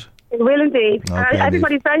tomorrow, isn't it? It will indeed.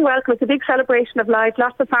 Everybody's very welcome. It's a big celebration of life.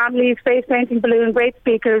 Lots of families, face painting, balloon, great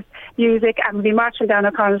speakers, music, and we'll be marching down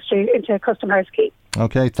O'Connell Street into Custom House Quay.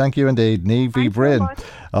 Okay, thank you indeed. Niamh Bryn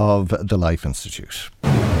of the Life Institute.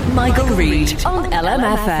 Michael Reid on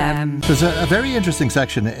LMFM. There's a very interesting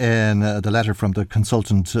section in the letter from the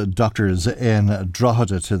consultant doctors in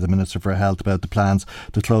Drogheda to the Minister for Health about the plans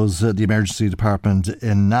to close the emergency department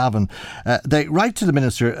in Navan. They write to the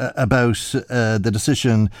Minister about the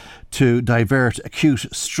decision to divert acute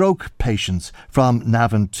stroke patients from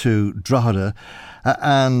Navan to Drogheda.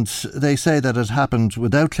 And they say that it happened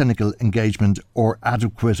without clinical engagement or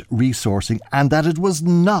adequate resourcing, and that it was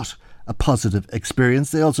not a positive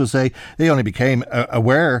experience. They also say they only became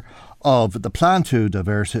aware of the plan to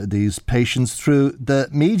divert these patients through the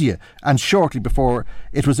media, and shortly before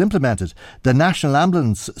it was implemented. The National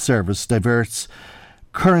Ambulance Service diverts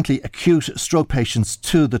currently acute stroke patients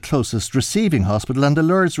to the closest receiving hospital, and the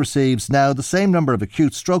Lourdes receives now the same number of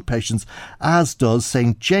acute stroke patients as does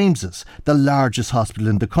St James's, the largest hospital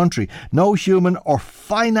in the country. No human or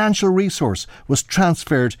financial resource was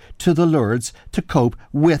transferred to the Lourdes to cope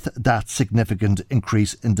with that significant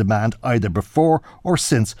increase in demand, either before or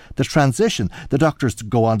since the transition. The doctors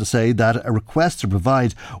go on to say that a request to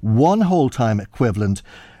provide one whole-time equivalent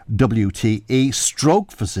WTE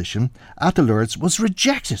stroke physician at the Lourdes was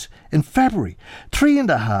rejected in February.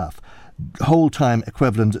 3.5 whole-time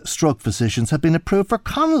equivalent stroke physicians have been approved for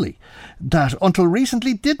Connolly, that until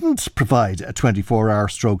recently didn't provide a 24-hour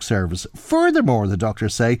stroke service. Furthermore, the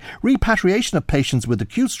doctors say repatriation of patients with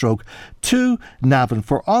acute stroke to Navan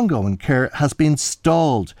for ongoing care has been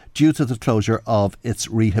stalled due to the closure of its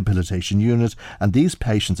rehabilitation unit, and these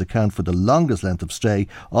patients account for the longest length of stay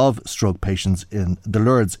of stroke patients in the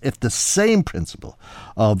Lourdes. If the same principle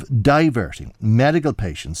of diverting medical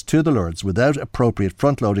patients to the Lourdes without appropriate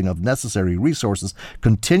front-loading of necessary resources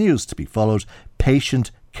continues to be followed,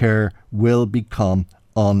 patient care will become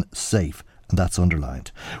unsafe, and that's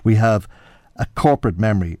underlined. We have a corporate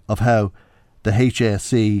memory of how the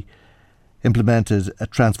HSE implemented a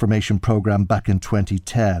transformation programme back in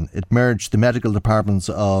 2010. It merged the medical departments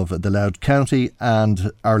of the Louth County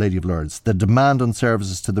and Our Lady of Lourdes. The demand on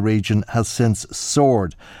services to the region has since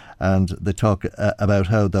soared, and they talk about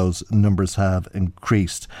how those numbers have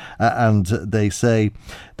increased. And they say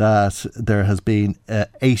that there has been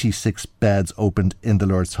 86 beds opened in the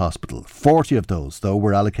Lourdes Hospital. 40 of those, though,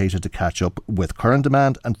 were allocated to catch up with current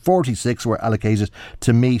demand, and 46 were allocated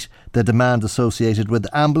to meet the demand associated with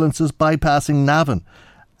ambulances bypassing Navan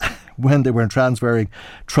when they were transferring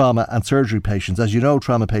trauma and surgery patients. As you know,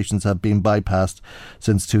 trauma patients have been bypassed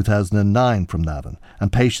since 2009 from Navan,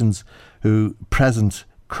 and patients who present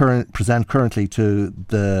currently to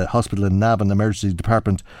the hospital in Navan emergency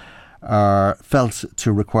department are felt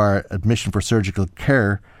to require admission for surgical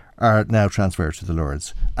care are now transferred to the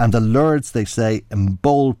Lourdes. And the Lourdes, they say, in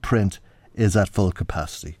bold print, is at full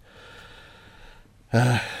capacity.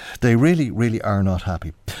 They really, really are not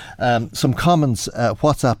happy. Some comments,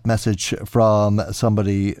 WhatsApp message from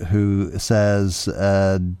somebody who says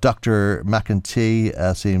Dr.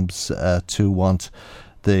 McEntee seems to want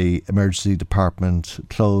the emergency department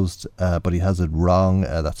closed, but he has it wrong.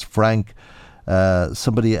 That's Frank.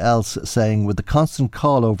 Somebody else saying, with the constant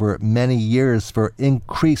call over many years for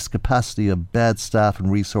increased capacity of bed, staff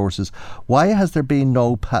and resources, why has there been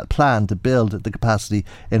no plan to build the capacity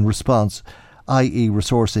in response, i.e.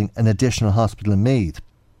 resourcing an additional hospital in Meath?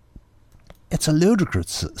 It's a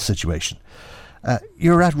ludicrous situation.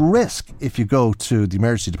 You're at risk if you go to the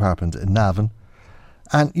emergency department in Navan,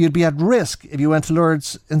 and you'd be at risk if you went to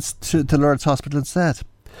Lourdes Hospital instead.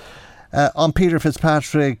 On Peter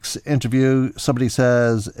Fitzpatrick's interview, somebody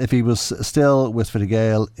says if he was still with Fine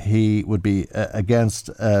Gael, he would be against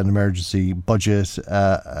an emergency budget.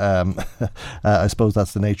 I suppose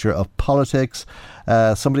that's the nature of politics.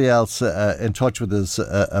 Somebody else in touch with us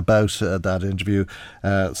about that interview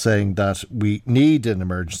saying that we need an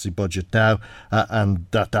emergency budget now and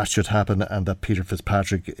that should happen, and that Peter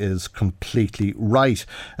Fitzpatrick is completely right.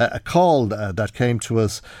 A call that came to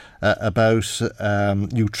us about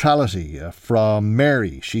neutrality from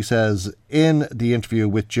Mary. She says in the interview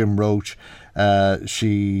with Jim Roach,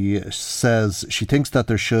 she says she thinks that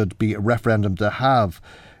there should be a referendum to have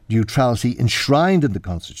neutrality enshrined in the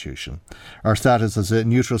Constitution. Our status as a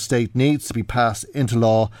neutral state needs to be passed into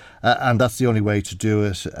law, and that's the only way to do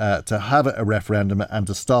it, to have a referendum and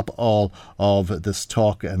to stop all of this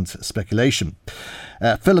talk and speculation.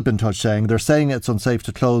 Philip in touch saying they're saying it's unsafe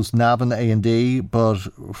to close Navan A&E, but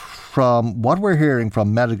from what we're hearing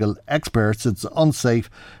from medical experts, it's unsafe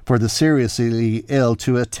for the seriously ill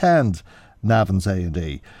to attend Navan's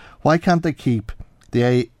A&E. Why can't they keep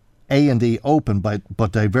the A&E open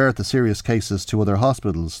but divert the serious cases to other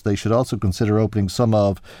hospitals? They should also consider opening some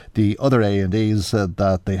of the other A&Es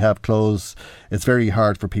that they have closed. It's very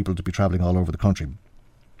hard for people to be travelling all over the country.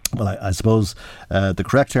 Well, I suppose the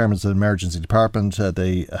correct term is an emergency department.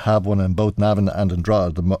 They have one in both Navan and in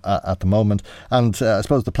Drogheda at the moment. And I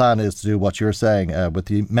suppose the plan is to do what you're saying with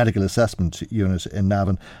the medical assessment unit in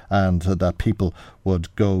Navan, and that people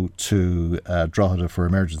would go to Drogheda for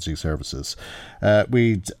emergency services.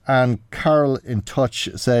 We'd Anne Carroll in touch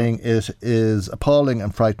saying it is appalling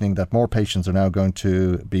and frightening that more patients are now going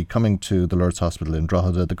to be coming to the Lourdes Hospital in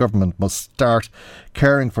Drogheda. The government must start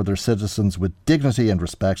caring for their citizens with dignity and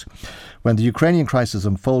respect. When the Ukrainian crisis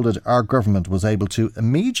unfolded, our government was able to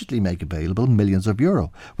immediately make available millions of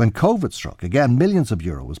euro. When COVID struck, again, millions of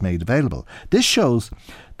euro was made available. This shows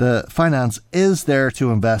the finance is there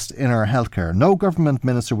to invest in our healthcare. No government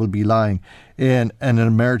minister will be lying in an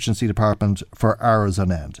emergency department for hours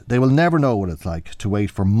on end. They will never know what it's like to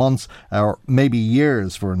wait for months or maybe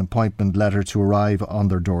years for an appointment letter to arrive on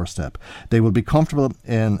their doorstep. They will be comfortable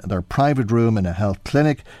in their private room in a health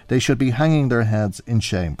clinic. They should be hanging their heads in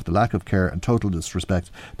shame for the lack of care and total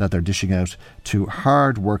disrespect that they're dishing out to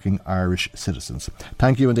hard-working Irish citizens.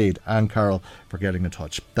 Thank you indeed, Anne Carroll, for getting in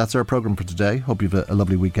touch. That's our programme for today. Hope you've a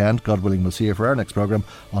lovely weekend. God willing, we'll see you for our next programme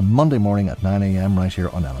on Monday morning at 9 a.m. right here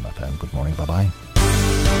on LMFM. Good morning. Bye-bye.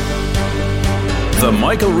 The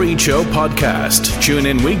Michael Reid Show podcast. Tune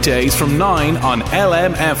in weekdays from 9 on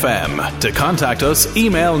LMFM. To contact us,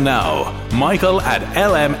 email now,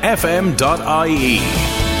 michael@lmfm.ie.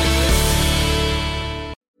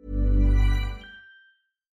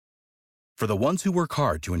 For the ones who work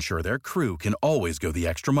hard to ensure their crew can always go the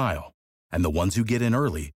extra mile, and the ones who get in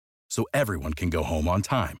early so everyone can go home on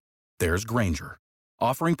time, there's Grainger,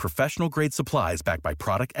 offering professional-grade supplies backed by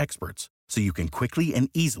product experts so you can quickly and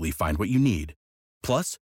easily find what you need.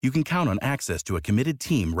 Plus, you can count on access to a committed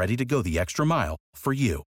team ready to go the extra mile for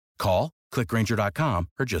you. Call, click Grainger.com,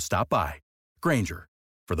 or just stop by. Grainger,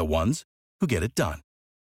 for the ones who get it done.